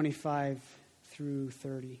 25 through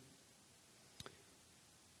 30.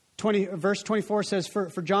 Verse 24 says,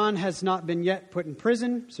 For John has not been yet put in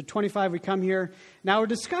prison. So 25, we come here. Now a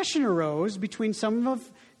discussion arose between some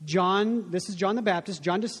of John, this is John the Baptist,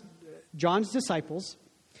 John's disciples,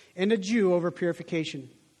 and a Jew over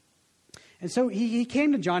purification. And so he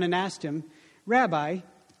came to John and asked him, Rabbi,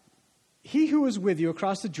 he who was with you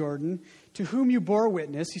across the Jordan, to whom you bore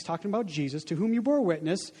witness, he's talking about Jesus, to whom you bore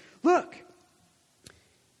witness, look,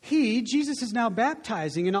 Jesus is now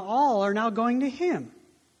baptizing, and all are now going to him.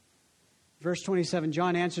 Verse 27,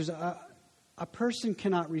 John answers, a person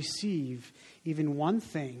cannot receive even one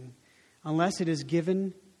thing unless it is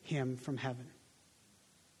given him from heaven.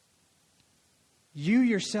 You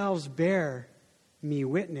yourselves bear me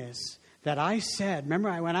witness that I said,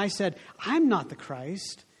 remember when I said, I'm not the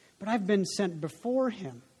Christ, but I've been sent before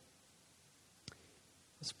him.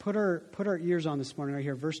 Let's put our ears on this morning right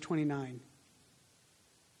here, verse 29.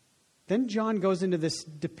 Then John goes into this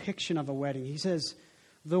depiction of a wedding. He says,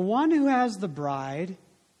 the one who has the bride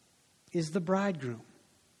is the bridegroom.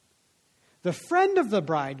 The friend of the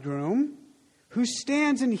bridegroom, who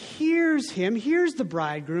stands and hears the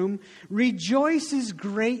bridegroom, rejoices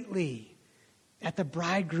greatly at the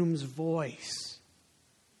bridegroom's voice.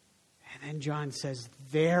 And then John says,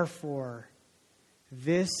 therefore,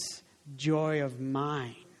 this joy of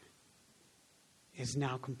mine is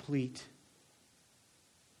now complete.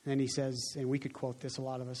 And then he says, and we could quote this, a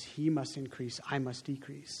lot of us, he must increase, I must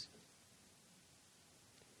decrease.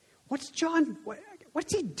 What's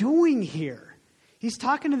he doing here? He's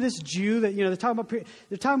talking to this Jew that, they're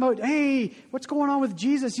talking about, hey, what's going on with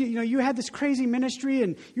Jesus? You had this crazy ministry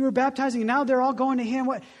and you were baptizing and now they're all going to him.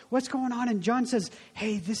 What's going on? And John says,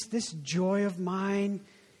 hey, this joy of mine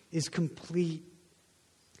is complete.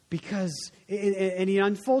 Because, and he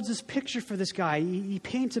unfolds this picture for this guy. He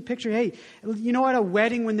paints a picture. Hey, you know, at a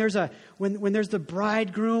wedding when there's the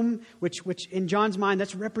bridegroom, which in John's mind,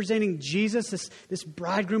 that's representing Jesus, this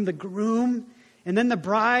bridegroom, the groom. And then the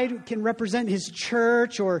bride can represent his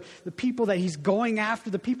church or the people that he's going after,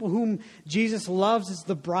 the people whom Jesus loves as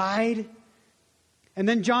the bride. And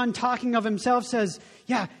then John, talking of himself, says,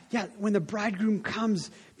 yeah, when the bridegroom comes,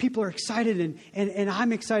 people are excited, and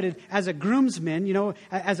I'm excited as a groomsman, you know,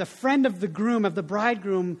 as a friend of the groom, of the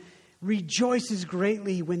bridegroom, rejoices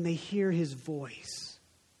greatly when they hear his voice.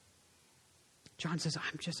 John says,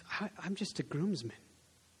 I'm just a groomsman.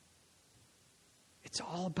 It's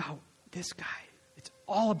all about this guy. It's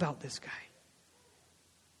all about this guy.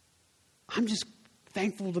 I'm just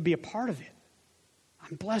thankful to be a part of it.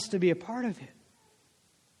 I'm blessed to be a part of it.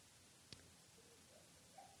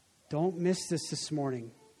 Don't miss this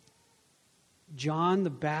morning. John the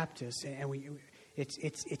Baptist, and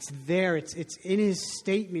it's there. It's in his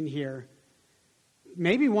statement here.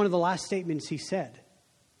 Maybe one of the last statements he said,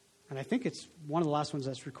 and I think it's one of the last ones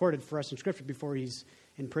that's recorded for us in Scripture before he's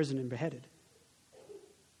in prison and beheaded.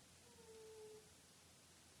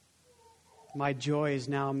 My joy is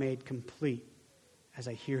now made complete as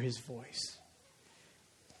I hear his voice.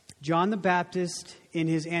 John the Baptist, in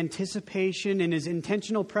his anticipation, in his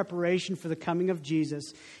intentional preparation for the coming of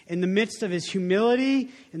Jesus, in the midst of his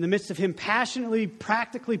humility, in the midst of him passionately,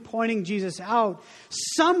 practically pointing Jesus out,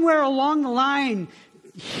 somewhere along the line,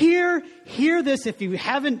 hear this. If you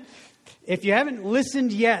haven't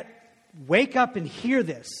listened yet, wake up and hear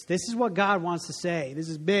this. This is what God wants to say. This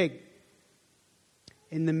is big.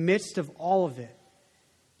 In the midst of all of it,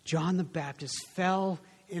 John the Baptist fell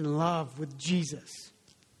in love with Jesus.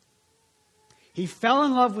 He fell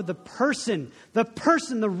in love with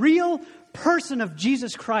the real person of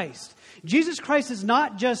Jesus Christ. Jesus Christ is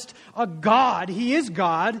not just a God. He is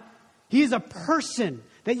God. He is a person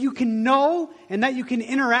that you can know and that you can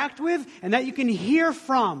interact with and that you can hear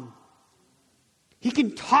from. He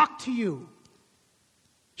can talk to you.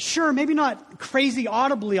 Sure, maybe not crazy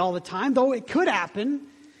audibly all the time, though it could happen.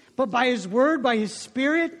 But by His Word, by His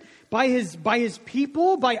Spirit, by his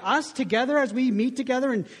people, by us together as we meet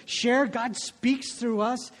together and share, God speaks through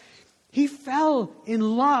us. He fell in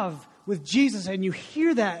love with Jesus, and you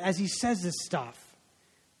hear that as he says this stuff.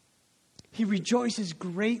 He rejoices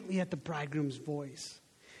greatly at the bridegroom's voice.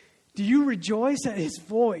 Do you rejoice at his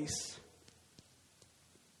voice?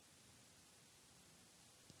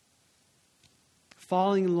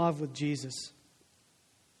 Falling in love with Jesus.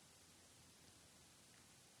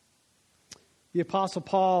 The Apostle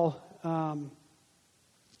Paul,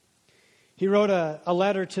 he wrote a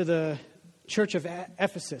letter to the church of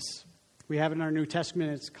Ephesus. We have it in our New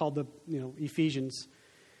Testament. It's called the Ephesians.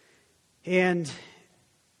 And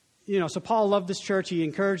so Paul loved this church. He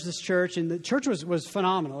encouraged this church, and the church was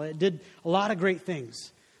phenomenal. It did a lot of great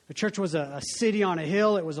things. The church was a city on a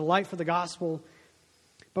hill. It was a light for the gospel.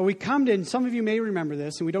 But we come to, and some of you may remember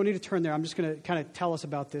this, and we don't need to turn there. I'm just going to kind of tell us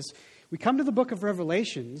about this. We come to the book of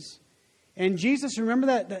Revelations. And Jesus, remember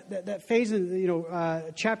that phase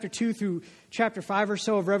in chapter 2 through chapter 5 or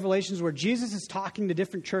so of Revelations where Jesus is talking to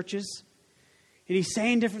different churches and he's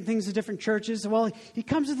saying different things to different churches. Well, he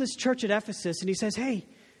comes to this church at Ephesus and he says, hey,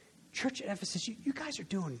 church at Ephesus, you guys are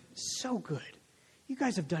doing so good. You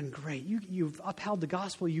guys have done great. You've upheld the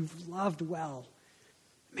gospel. You've loved well.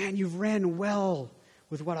 Man, you've ran well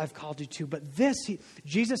with what I've called you to. But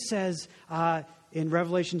Jesus says in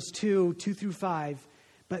Revelations 2 through 5,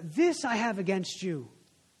 but this I have against you.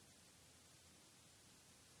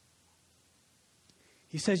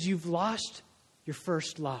 He says, you've lost your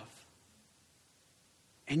first love.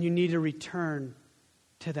 And you need to return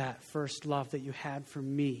to that first love that you had for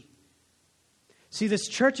me. See, this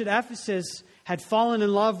church at Ephesus had fallen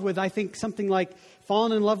in love with, I think, something like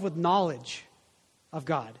fallen in love with knowledge of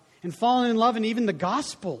God. And fallen in love in even the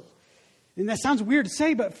gospel. And that sounds weird to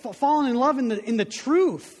say, but fallen in love in the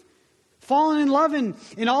truth. Fallen in love in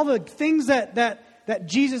all the things that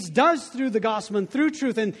Jesus does through the gospel and through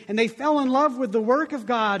truth. And they fell in love with the work of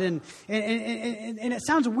God. And it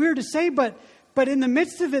sounds weird to say, but in the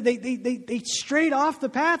midst of it, they strayed off the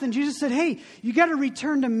path. And Jesus said, hey, you got to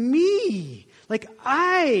return to me. Like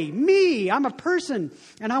I'm a person.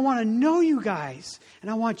 And I want to know you guys.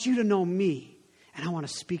 And I want you to know me. And I want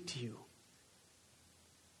to speak to you.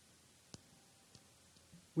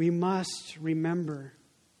 We must remember.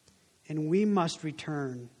 And we must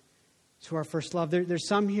return to our first love. There's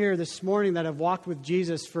some here this morning that have walked with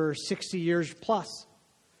Jesus for 60 years plus.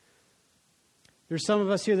 There's some of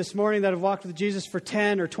us here this morning that have walked with Jesus for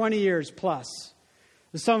 10 or 20 years plus.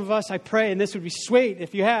 There's some of us, I pray, and this would be sweet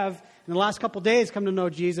if you have, in the last couple days come to know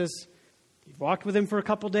Jesus. You've walked with him for a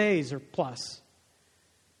couple days or plus.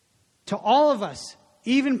 To all of us,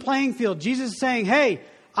 even playing field, Jesus is saying, hey,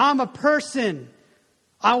 I'm a person.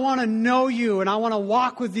 I want to know you and I want to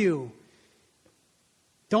walk with you.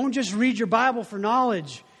 Don't just read your Bible for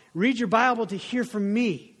knowledge. Read your Bible to hear from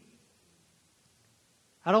me.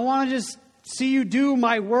 I don't want to just see you do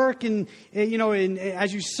my work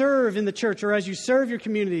as you serve in the church or as you serve your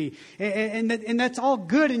community. And that's all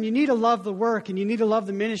good, and you need to love the work and you need to love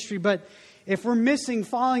the ministry. But if we're missing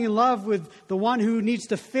falling in love with the one who needs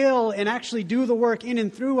to fill and actually do the work in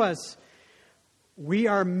and through us, we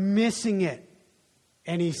are missing it.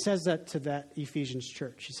 And he says that to that Ephesians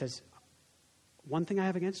church. He says, one thing I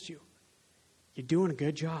have against you, you're doing a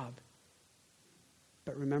good job,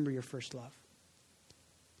 but remember your first love.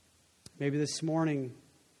 Maybe this morning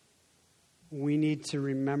we need to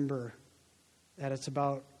remember that it's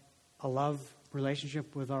about a love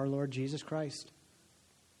relationship with our Lord Jesus Christ.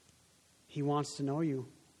 He wants to know you.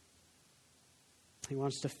 He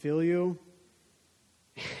wants to fill you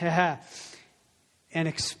and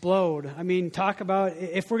explode. I mean, talk about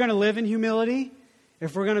if we're going to live in humility,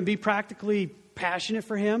 if we're going to be practically passionate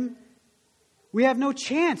for him, we have no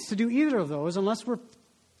chance to do either of those unless we're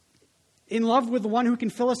in love with the one who can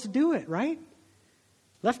fill us to do it, right?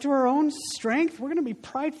 Left to our own strength, we're going to be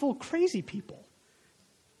prideful, crazy people.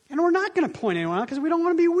 And we're not going to point anyone out because we don't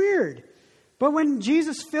want to be weird. But when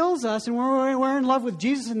Jesus fills us and we're in love with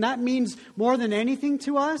Jesus, and that means more than anything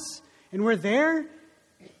to us, and we're there,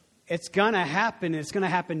 it's going to happen. It's going to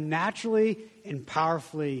happen naturally and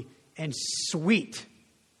powerfully and sweet.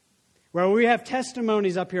 Where we have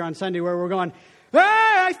testimonies up here on Sunday where we're going, hey,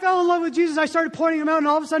 I fell in love with Jesus. I started pointing him out, and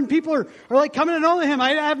all of a sudden people are like coming to know him.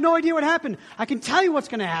 I have no idea what happened. I can tell you what's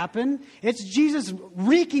going to happen. It's Jesus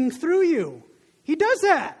reeking through you. He does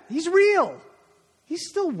that. He's real. He's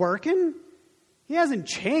still working. He hasn't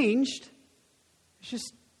changed. It's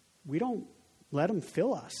just we don't let him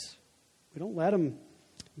fill us. We don't let him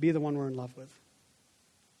be the one we're in love with.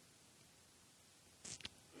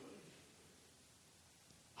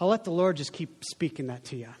 I'll let the Lord just keep speaking that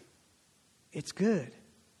to you. It's good.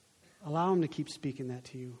 Allow him to keep speaking that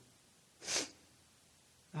to you.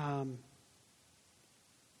 I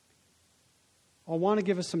want to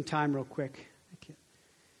give us some time real quick.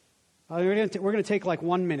 We're going to take like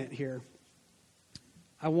 1 minute here.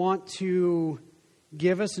 I want to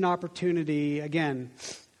give us an opportunity. Again,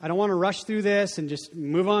 I don't want to rush through this and just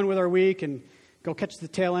move on with our week and go catch the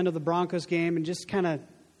tail end of the Broncos game and just kind of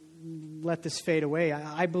let this fade away.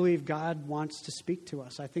 I believe God wants to speak to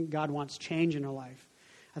us. I think God wants change in our life.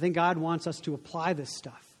 I think God wants us to apply this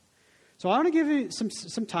stuff. So I want to give you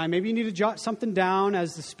some time. Maybe you need to jot something down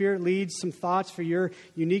as the Spirit leads, some thoughts for your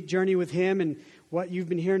unique journey with him and what you've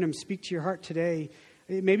been hearing him speak to your heart today.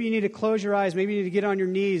 Maybe you need to close your eyes. Maybe you need to get on your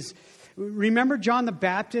knees. Remember John the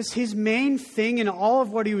Baptist? His main thing in all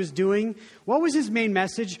of what he was doing, what was his main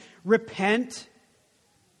message? Repent,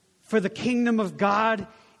 for the kingdom of God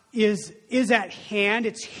is at hand.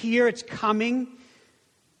 It's here. It's coming.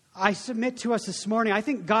 I submit to us this morning, I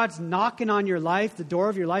think God's knocking on your life, the door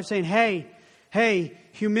of your life, saying, hey,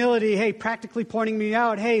 humility, hey, practically pointing me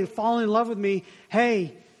out, hey, fall in love with me,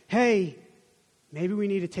 hey, maybe we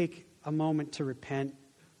need to take a moment to repent,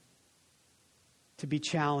 to be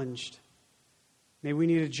challenged. Maybe we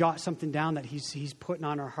need to jot something down that he's putting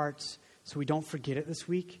on our hearts so we don't forget it this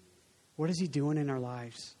week. What is he doing in our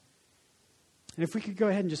lives? And if we could go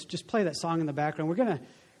ahead and just play that song in the background, we're gonna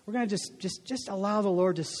just allow the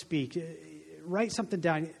Lord to speak. Write something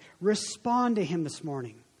down. Respond to him this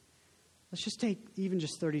morning. Let's just take even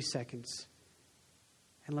just 30 seconds,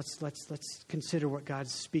 and let's consider what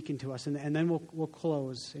God's speaking to us, and then we'll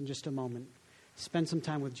close in just a moment. Spend some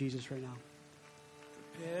time with Jesus right now.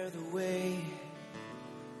 Prepare the way.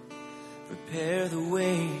 Prepare the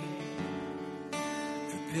way.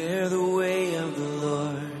 Prepare the way of the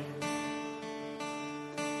Lord.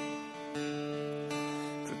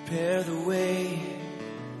 Prepare the way.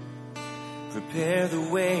 Prepare the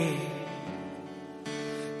way.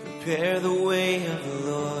 Prepare the way of the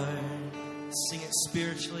Lord. Sing it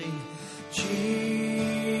spiritually. Jesus,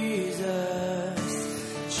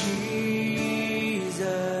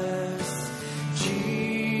 Jesus,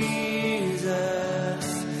 Jesus,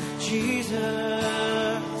 Jesus,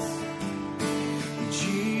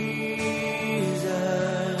 Jesus,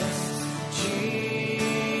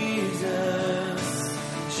 Jesus,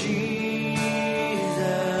 Jesus,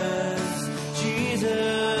 Jesus.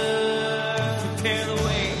 Prepare the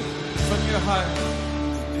way from your heart.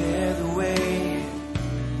 Prepare the way.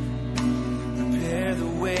 Prepare the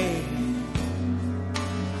way.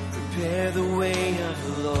 Prepare the way of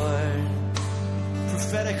the Lord.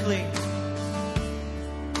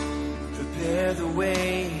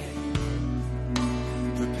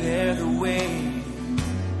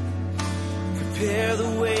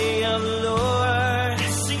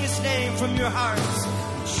 hearts.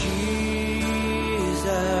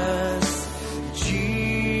 Jesus,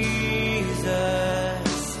 Jesus,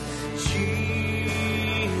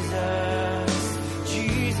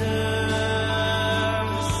 Jesus,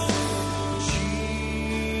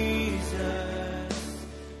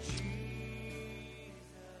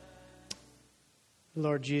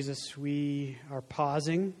 Lord Jesus, we are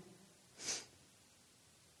pausing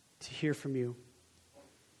to hear from you.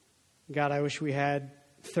 God, I wish we had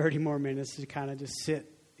 30 more minutes to kind of just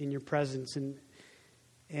sit in your presence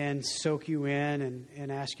and soak you in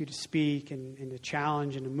and ask you to speak and to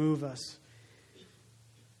challenge and to move us.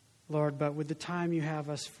 Lord, but with the time you have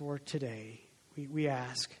us for today, we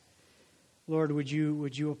ask, Lord, would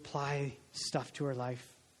you apply stuff to our life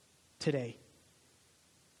today?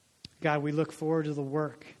 God, we look forward to the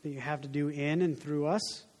work that you have to do in and through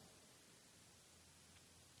us.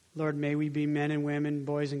 Lord, may we be men and women,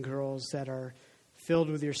 boys and girls that are filled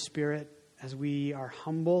with your Spirit as we are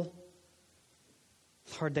humble.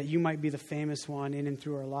 Lord, that you might be the famous one in and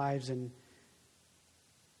through our lives. And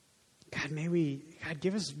God, God,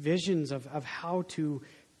 give us visions of how to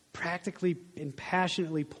practically and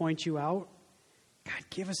passionately point you out. God,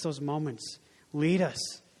 give us those moments. Lead us.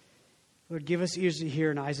 Lord, give us ears to hear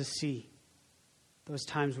and eyes to see those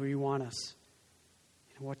times where you want us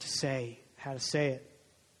and what to say, how to say it.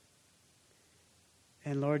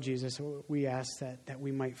 And Lord Jesus, we ask that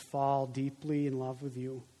we might fall deeply in love with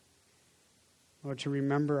you. Lord, to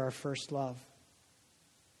remember our first love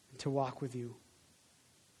and to walk with you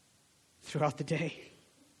throughout the day.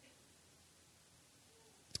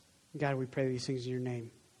 God, we pray these things in your name.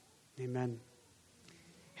 Amen.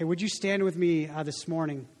 Hey, would you stand with me this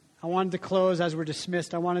morning? I wanted to close as we're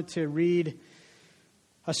dismissed. I wanted to read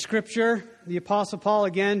a scripture. The Apostle Paul,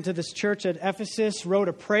 again, to this church at Ephesus, wrote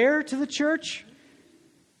a prayer to the church.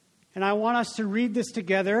 And I want us to read this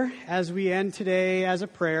together as we end today as a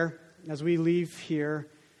prayer, as we leave here,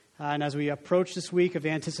 and as we approach this week of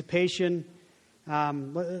anticipation.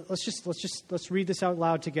 Let's read this out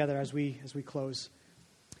loud together as we close.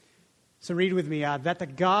 So read with me. That the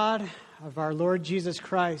God of our Lord Jesus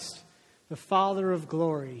Christ, the Father of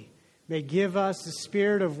glory, may give us the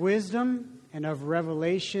spirit of wisdom and of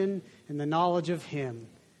revelation in the knowledge of him,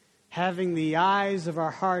 having the eyes of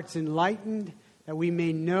our hearts enlightened, that we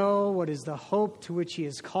may know what is the hope to which he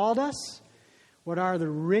has called us, what are the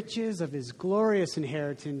riches of his glorious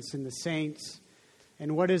inheritance in the saints,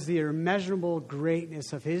 and what is the immeasurable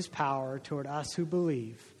greatness of his power toward us who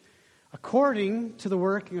believe, according to the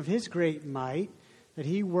working of his great might that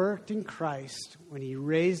he worked in Christ when he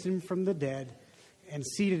raised him from the dead and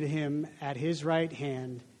seated him at his right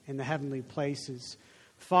hand in the heavenly places,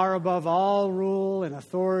 far above all rule and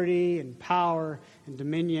authority and power and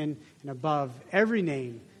dominion and above every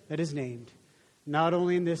name that is named, not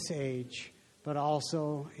only in this age, but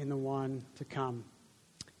also in the one to come.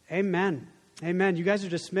 Amen. Amen. You guys are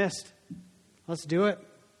dismissed. Let's do it.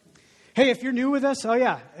 Hey, if you're new with us,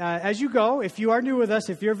 as you go, if you are new with us,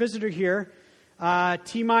 if you're a visitor here,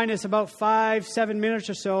 T-minus about 5-7 minutes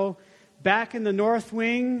or so, back in the north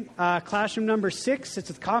wing, classroom number 6, it's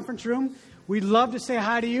the conference room. We'd love to say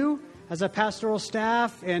hi to you as a pastoral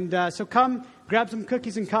staff. And so come, grab some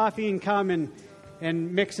cookies and coffee and come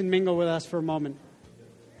and mix and mingle with us for a moment.